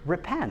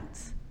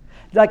repent.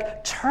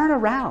 Like, turn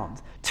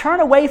around.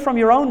 Turn away from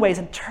your own ways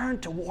and turn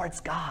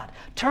towards God.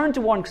 Turn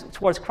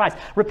towards Christ.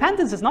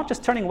 Repentance is not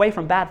just turning away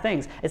from bad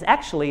things. It's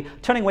actually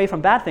turning away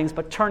from bad things,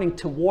 but turning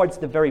towards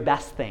the very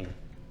best thing.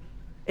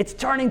 It's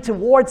turning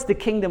towards the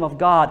kingdom of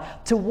God,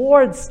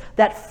 towards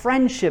that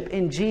friendship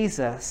in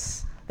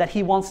Jesus that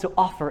he wants to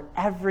offer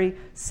every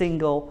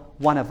single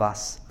one of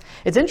us.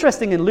 It's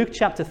interesting in Luke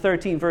chapter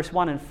 13, verse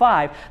 1 and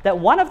 5, that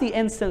one of the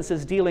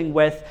instances dealing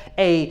with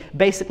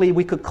basically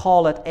we could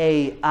call it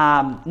a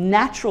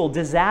natural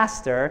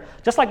disaster,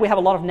 just like we have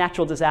a lot of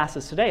natural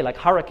disasters today, like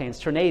hurricanes,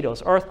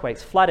 tornadoes,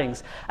 earthquakes,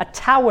 floodings. A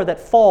tower that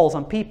falls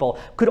on people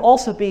could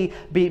also be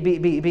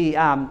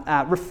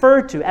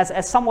referred to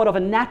as somewhat of a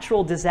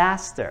natural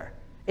disaster.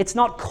 It's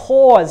not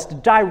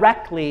caused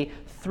directly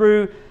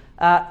through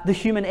the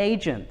human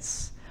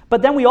agents.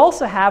 But then we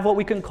also have what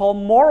we can call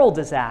moral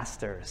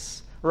disasters.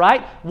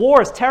 right?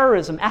 Wars,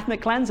 terrorism,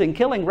 ethnic cleansing,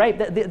 killing, rape.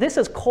 This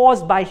is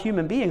caused by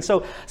human beings.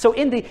 So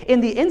in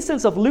the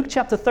instance of Luke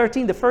chapter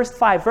 13, the first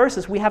 5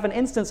 verses, we have an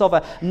instance of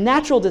a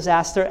natural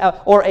disaster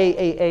or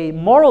a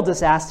moral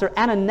disaster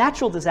and a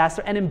natural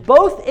disaster. And in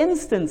both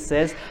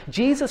instances,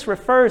 Jesus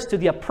refers to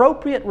the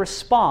appropriate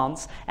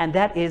response, and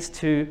that is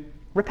to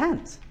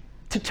repent,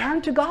 to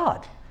turn to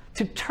God.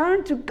 To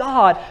turn to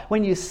God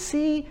when you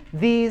see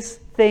these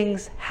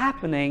things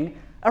happening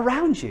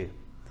around you.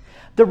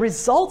 The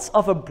results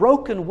of a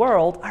broken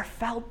world are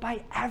felt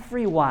by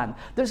everyone.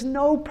 There's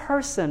no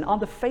person on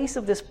the face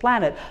of this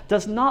planet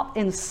does not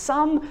in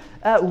some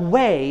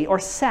way or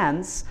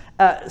sense,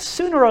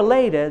 sooner or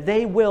later,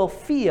 they will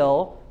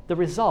feel the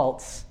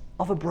results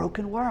of a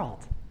broken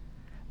world.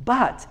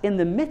 But in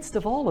the midst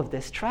of all of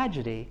this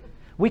tragedy,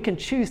 we can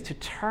choose to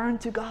turn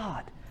to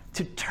God,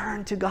 to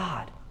turn to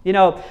God. You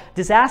know,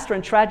 disaster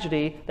and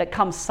tragedy that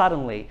comes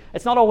suddenly.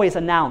 It's not always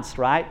announced,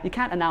 right? You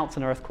can't announce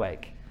an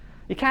earthquake.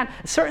 You can't,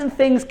 certain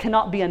things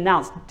cannot be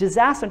announced.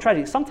 Disaster and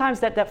tragedy. Sometimes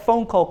that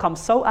phone call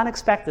comes so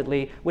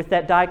unexpectedly with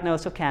that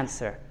diagnosis of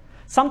cancer.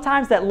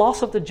 Sometimes that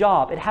loss of the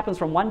job, it happens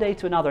from one day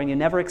to another and you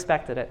never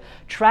expected it.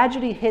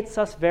 Tragedy hits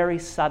us very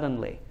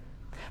suddenly.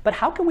 But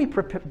how can we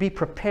be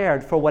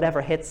prepared for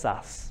whatever hits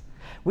us?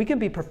 We can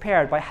be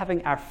prepared by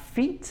having our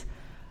feet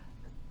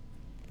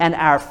and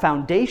our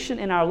foundation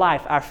in our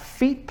life, our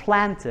feet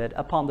planted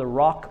upon the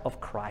rock of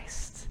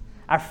Christ.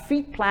 Our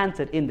feet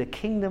planted in the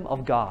kingdom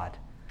of God.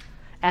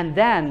 And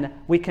then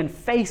we can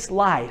face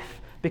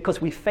life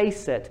because we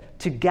face it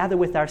together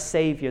with our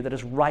Savior that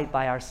is right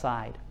by our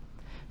side.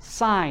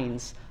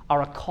 Signs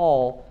are a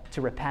call to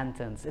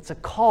repentance. It's a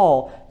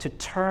call to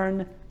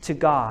turn to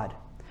God.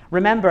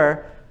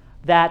 Remember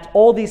that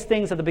all these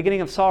things are the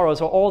beginning of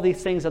sorrows, or all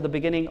these things are the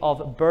beginning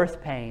of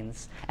birth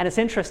pains. And it's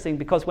interesting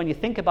because when you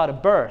think about a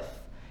birth,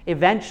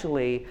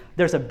 eventually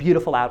there's a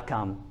beautiful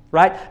outcome,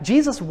 right?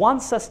 Jesus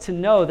wants us to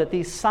know that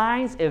these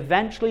signs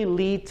eventually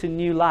lead to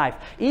new life.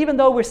 Even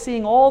though we're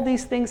seeing all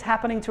these things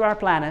happening to our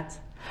planet,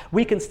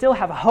 we can still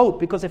have hope,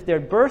 because if there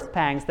are birth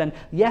pangs, then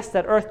yes,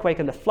 that earthquake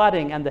and the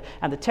flooding and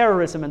the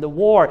terrorism and the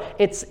war,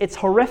 it's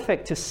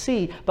horrific to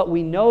see, but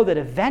we know that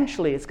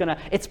eventually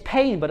it's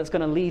pain, but it's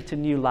going to lead to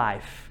new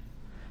life.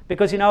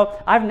 Because, you know,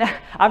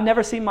 I've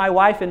never seen my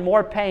wife in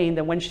more pain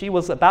than when she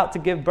was about to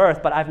give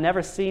birth, but I've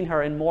never seen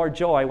her in more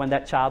joy when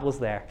that child was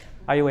there.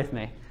 Are you with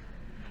me?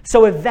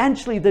 So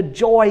eventually the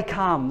joy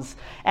comes,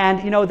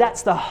 and, you know,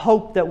 that's the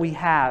hope that we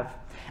have.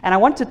 And I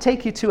want to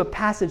take you to a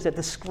passage that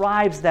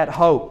describes that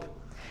hope.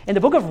 In the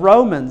book of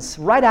Romans,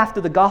 right after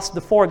the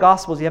 4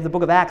 Gospels, you have the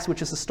book of Acts,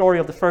 which is the story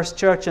of the first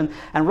church. And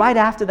right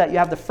after that, you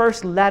have the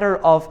first letter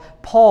of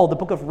Paul, the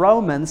book of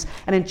Romans.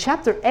 And in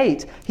chapter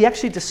 8, he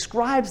actually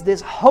describes this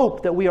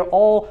hope that we are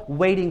all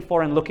waiting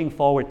for and looking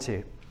forward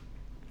to.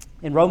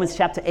 In Romans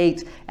chapter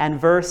 8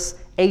 and verse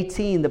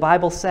 18, the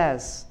Bible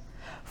says,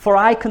 "For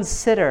I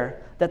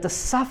consider that the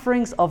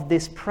sufferings of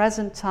this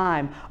present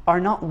time are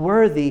not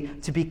worthy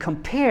to be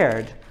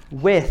compared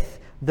with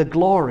the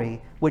glory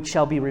which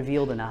shall be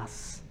revealed in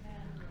us."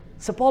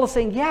 So Paul is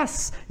saying,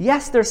 yes,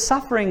 there's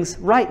sufferings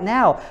right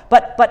now,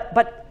 but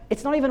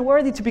it's not even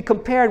worthy to be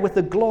compared with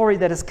the glory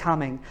that is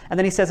coming. And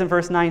then he says in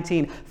verse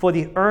 19, "For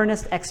the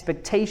earnest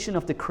expectation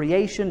of the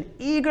creation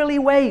eagerly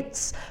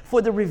waits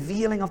for the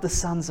revealing of the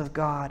sons of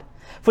God.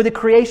 For the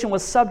creation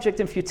was subject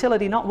in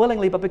futility, not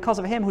willingly, but because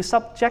of him who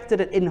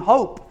subjected it in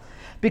hope.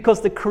 Because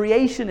the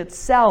creation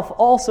itself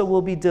also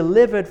will be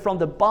delivered from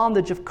the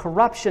bondage of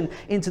corruption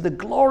into the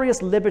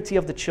glorious liberty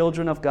of the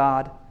children of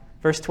God."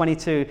 Verse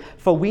 22,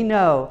 "For we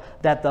know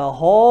that the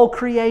whole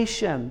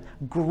creation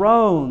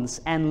groans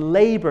and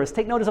labors."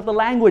 Take notice of the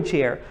language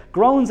here.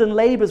 "Groans and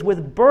labors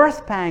with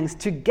birth pangs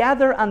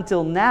together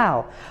until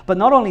now. But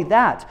not only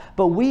that,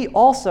 but we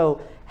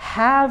also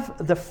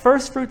have the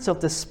first fruits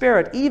of the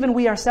Spirit, even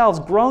we ourselves,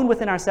 groan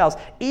within ourselves,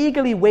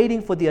 eagerly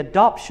waiting for the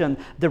adoption,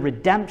 the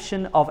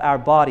redemption of our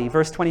body."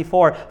 Verse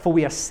 24, "For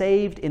we are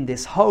saved in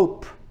this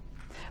hope.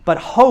 But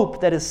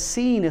hope that is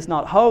seen is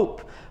not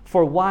hope.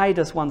 For why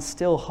does one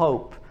still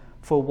hope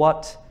for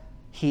what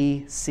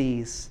he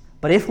sees?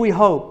 But if we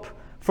hope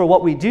for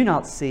what we do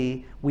not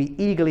see, we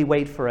eagerly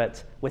wait for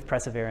it with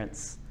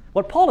perseverance."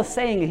 What Paul is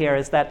saying here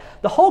is that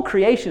the whole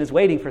creation is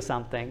waiting for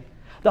something.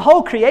 The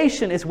whole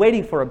creation is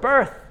waiting for a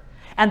birth.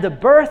 And the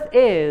birth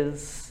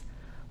is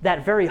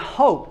that very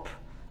hope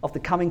of the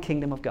coming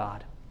kingdom of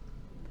God.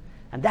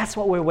 And that's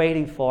what we're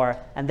waiting for,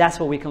 and that's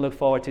what we can look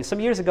forward to. Some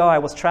years ago, I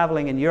was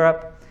traveling in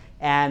Europe,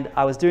 and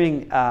I was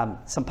doing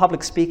some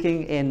public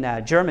speaking in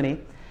Germany.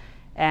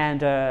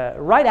 And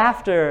right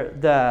after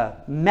the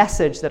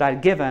message that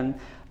I'd given,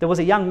 there was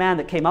a young man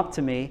that came up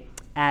to me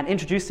and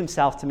introduced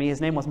himself to me.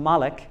 His name was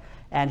Malik,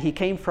 and he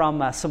came from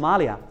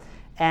Somalia.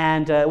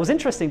 And it was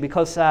interesting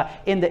because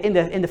in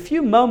the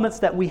few moments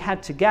that we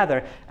had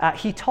together,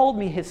 he told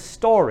me his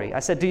story. I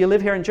said, "Do you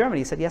live here in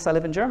Germany?" He said, "Yes, I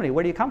live in Germany."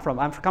 "Where do you come from?"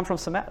 "I come from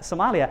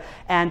Somalia.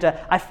 And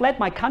I fled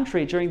my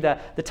country during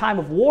the time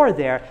of war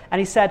there." And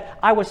he said,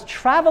 "I was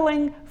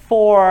traveling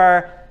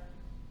for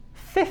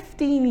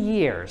 15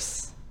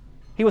 years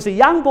He was a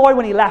young boy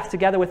when he left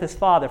together with his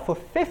father. For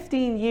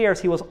 15 years,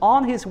 he was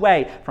on his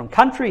way from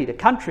country to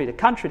country to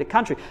country to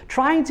country,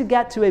 trying to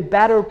get to a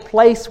better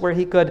place where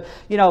he could,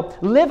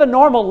 live a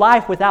normal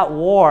life without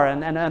war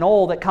and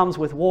all that comes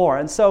with war.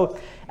 And so,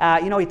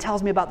 he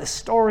tells me about this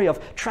story of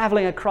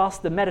traveling across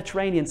the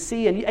Mediterranean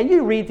Sea. And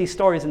you read these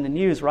stories in the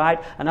news, right?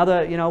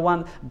 Another,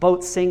 one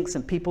boat sinks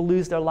and people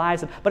lose their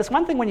lives. But it's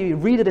one thing when you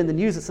read it in the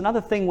news. It's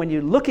another thing when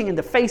you're looking in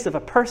the face of a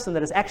person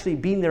that has actually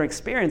been there,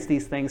 experienced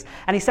these things.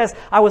 And he says,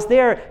 I was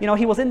there,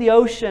 he was in the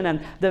ocean,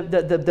 and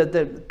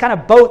the kind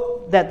of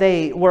boat that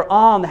they were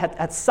on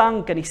had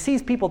sunk, and he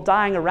sees people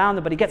dying around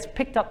him, but he gets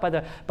picked up by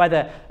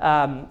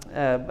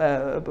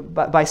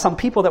some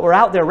people that were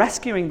out there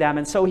rescuing them.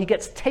 And so he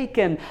gets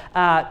taken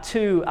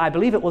to, I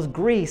believe it was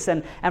Greece,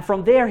 and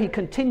from there he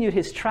continued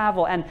his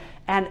travel. And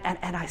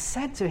I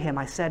said to him,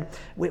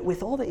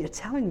 with all that you're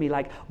telling me,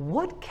 like,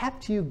 what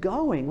kept you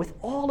going with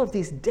all of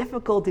these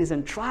difficulties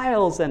and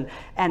trials and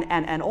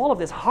all of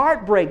this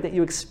heartbreak that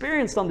you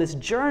experienced on this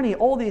journey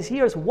all these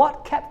years?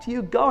 What kept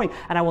you going?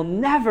 And I will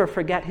never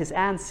forget his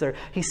answer.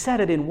 He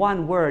said it in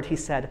one word. He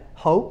said,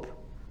 hope.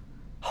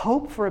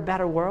 Hope for a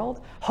better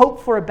world.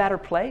 Hope for a better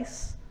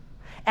place.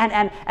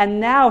 And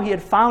now he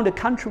had found a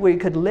country where he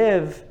could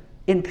live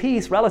in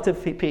peace,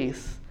 relative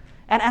peace.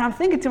 And I'm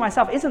thinking to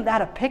myself, isn't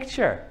that a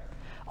picture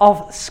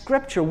of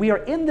Scripture? We are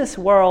in this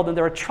world, and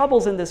there are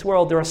troubles in this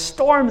world. There are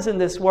storms in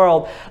this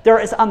world. There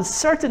is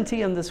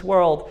uncertainty in this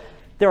world.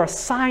 There are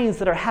signs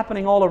that are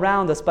happening all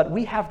around us, but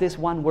we have this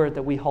one word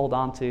that we hold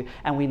on to,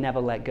 and we never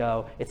let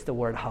go. It's the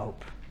word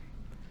hope.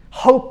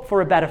 Hope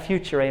for a better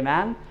future,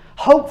 amen?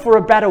 Hope for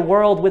a better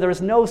world where there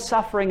is no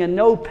suffering and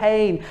no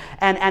pain.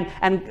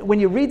 And when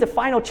you read the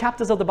final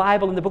chapters of the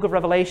Bible in the book of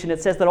Revelation,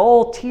 it says that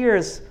all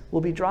tears will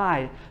be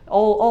dried.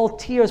 All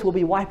tears will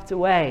be wiped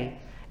away.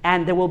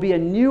 And there will be a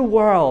new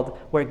world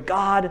where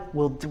God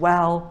will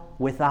dwell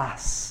with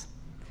us.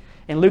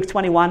 In Luke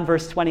 21,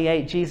 verse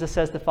 28, Jesus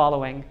says the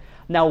following,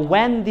 now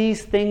when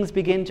these things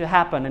begin to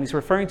happen, and he's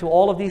referring to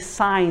all of these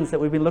signs that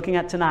we've been looking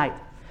at tonight,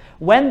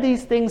 when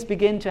these things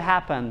begin to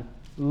happen,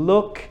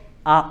 look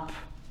up.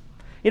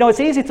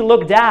 It's easy to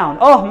look down.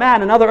 Oh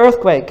man, another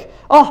earthquake.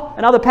 Oh,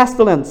 another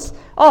pestilence.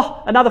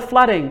 Oh, another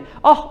flooding.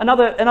 Oh,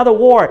 another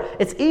war.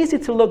 It's easy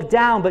to look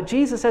down, but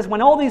Jesus says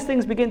when all these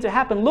things begin to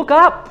happen, look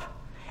up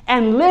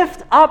and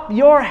lift up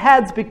your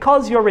heads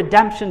because your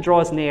redemption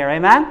draws near.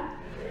 Amen?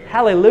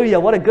 Hallelujah.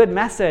 What a good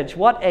message.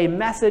 What a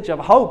message of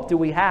hope do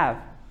we have.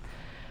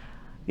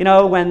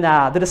 When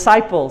the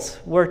disciples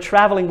were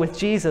traveling with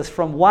Jesus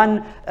from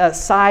one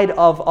side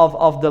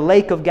of the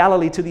Lake of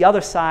Galilee to the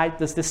other side,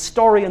 there's this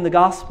story in the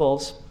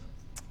Gospels.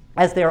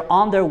 As they're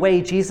on their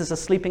way, Jesus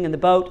is sleeping in the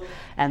boat,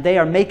 and they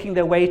are making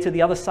their way to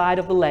the other side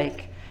of the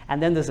lake.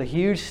 And then there's a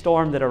huge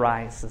storm that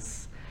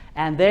arises.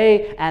 And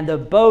the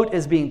boat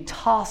is being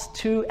tossed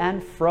to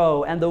and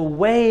fro, and the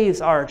waves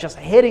are just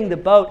hitting the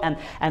boat,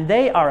 and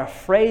they are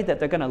afraid that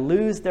they're going to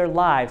lose their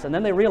lives. And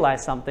then they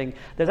realize something.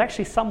 There's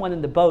actually someone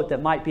in the boat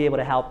that might be able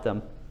to help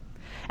them.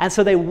 And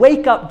so they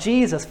wake up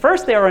Jesus.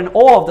 First they are in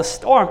awe of the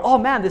storm. Oh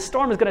man, this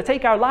storm is going to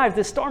take our lives.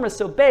 This storm is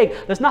so big.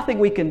 There's nothing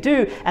we can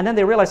do. And then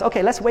they realize,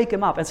 okay, let's wake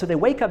him up. And so they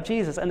wake up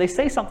Jesus, and they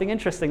say something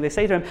interesting. They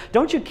say to him,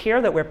 don't you care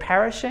that we're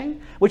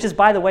perishing? Which is,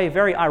 by the way,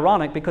 very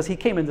ironic, because he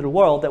came into the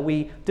world that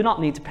we do not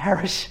need to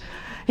perish.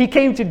 He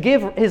came to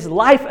give his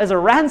life as a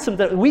ransom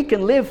that we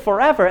can live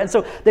forever. And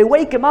so they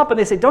wake him up and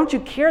they say, don't you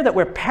care that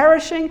we're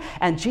perishing?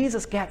 And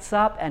Jesus gets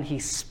up and he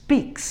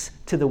speaks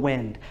to the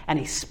wind and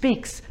he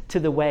speaks to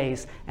the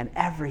waves, and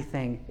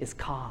everything is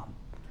calm.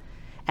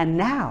 And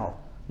now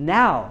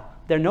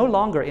they're no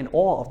longer in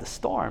awe of the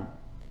storm,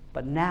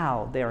 but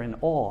now they're in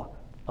awe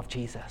of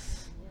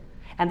Jesus.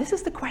 And this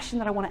is the question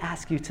that I want to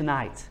ask you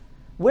tonight.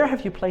 Where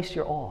have you placed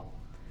your awe?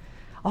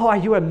 Oh, are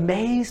you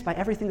amazed by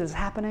everything that is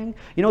happening?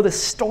 The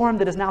storm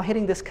that is now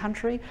hitting this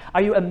country?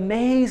 Are you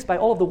amazed by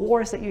all of the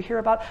wars that you hear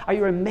about? Are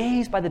you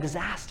amazed by the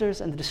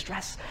disasters and the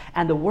distress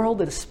and the world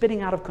that is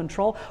spinning out of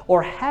control?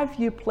 Or have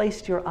you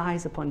placed your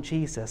eyes upon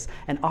Jesus,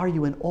 and are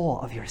you in awe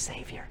of your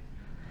Savior?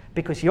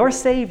 Because your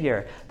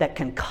Savior that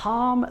can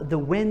calm the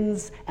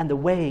winds and the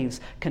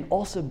waves can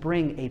also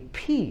bring a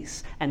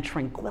peace and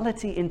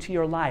tranquility into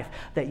your life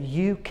that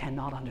you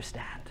cannot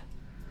understand.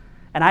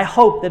 And I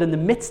hope that in the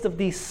midst of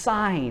these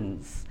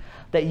signs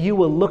that you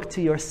will look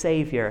to your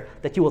Savior,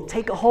 that you will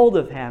take a hold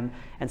of him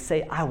and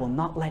say, I will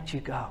not let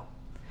you go.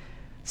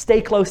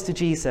 Stay close to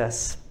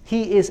Jesus.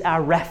 He is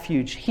our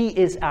refuge. He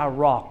is our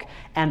rock.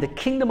 And the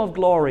kingdom of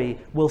glory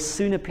will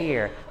soon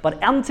appear. But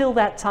until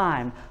that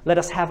time, let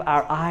us have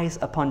our eyes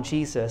upon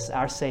Jesus,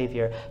 our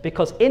Savior,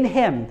 because in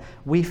him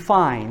we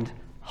find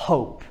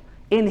hope.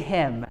 In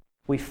him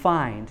we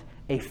find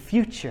a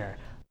future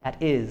that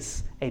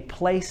is a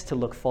place to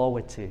look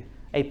forward to.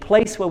 A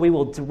place where we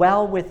will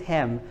dwell with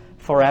him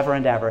forever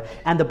and ever.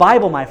 And the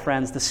Bible, my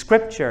friends, the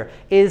Scripture,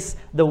 is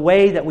the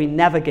way that we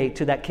navigate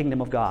to that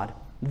kingdom of God.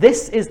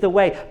 This is the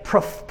way.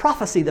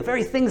 Prophecy, the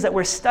very things that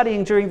we're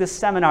studying during this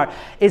seminar,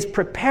 is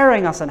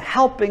preparing us and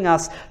helping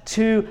us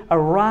to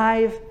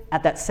arrive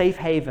at that safe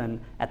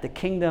haven, at the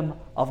kingdom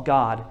of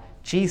God.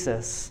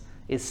 Jesus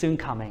is soon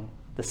coming.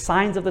 The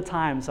signs of the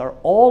times are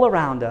all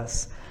around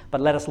us,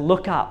 but let us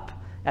look up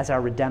as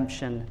our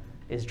redemption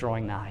is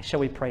drawing nigh. Shall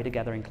we pray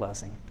together in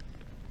closing?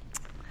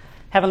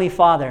 Heavenly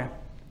Father,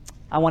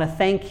 I want to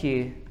thank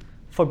you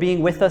for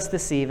being with us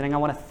this evening. I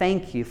want to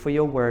thank you for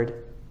your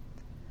word.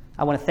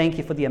 I want to thank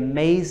you for the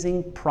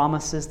amazing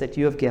promises that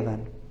you have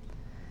given.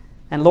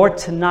 And Lord,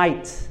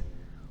 tonight,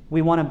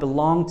 we want to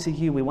belong to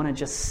you. We want to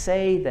just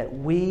say that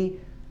we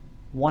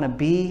want to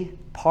be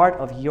part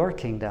of your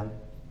kingdom.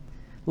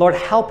 Lord,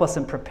 help us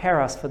and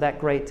prepare us for that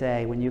great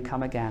day when you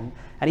come again.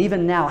 And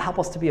even now, help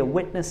us to be a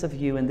witness of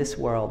you in this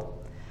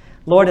world.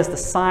 Lord, as the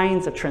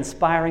signs are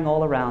transpiring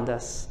all around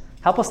us,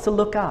 help us to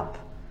look up,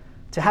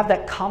 to have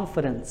that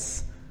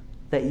confidence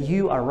that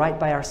you are right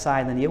by our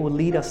side and it will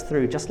lead us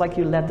through, just like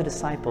you led the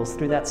disciples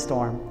through that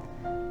storm.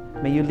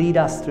 May you lead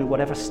us through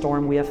whatever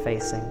storm we are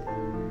facing.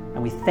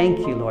 And we thank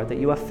you, Lord, that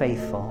you are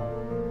faithful.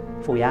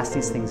 For we ask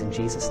these things in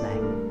Jesus'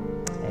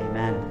 name.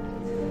 Amen.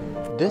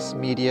 This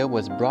media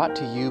was brought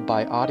to you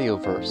by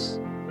Audioverse,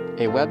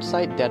 a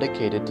website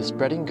dedicated to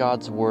spreading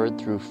God's Word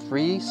through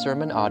free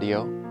sermon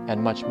audio and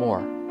much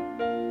more.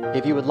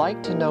 If you would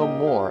like to know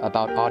more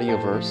about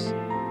Audioverse,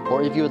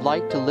 or if you would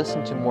like to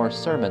listen to more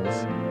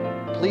sermons,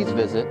 please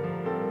visit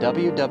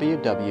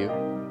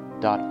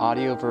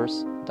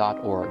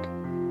www.audioverse.org.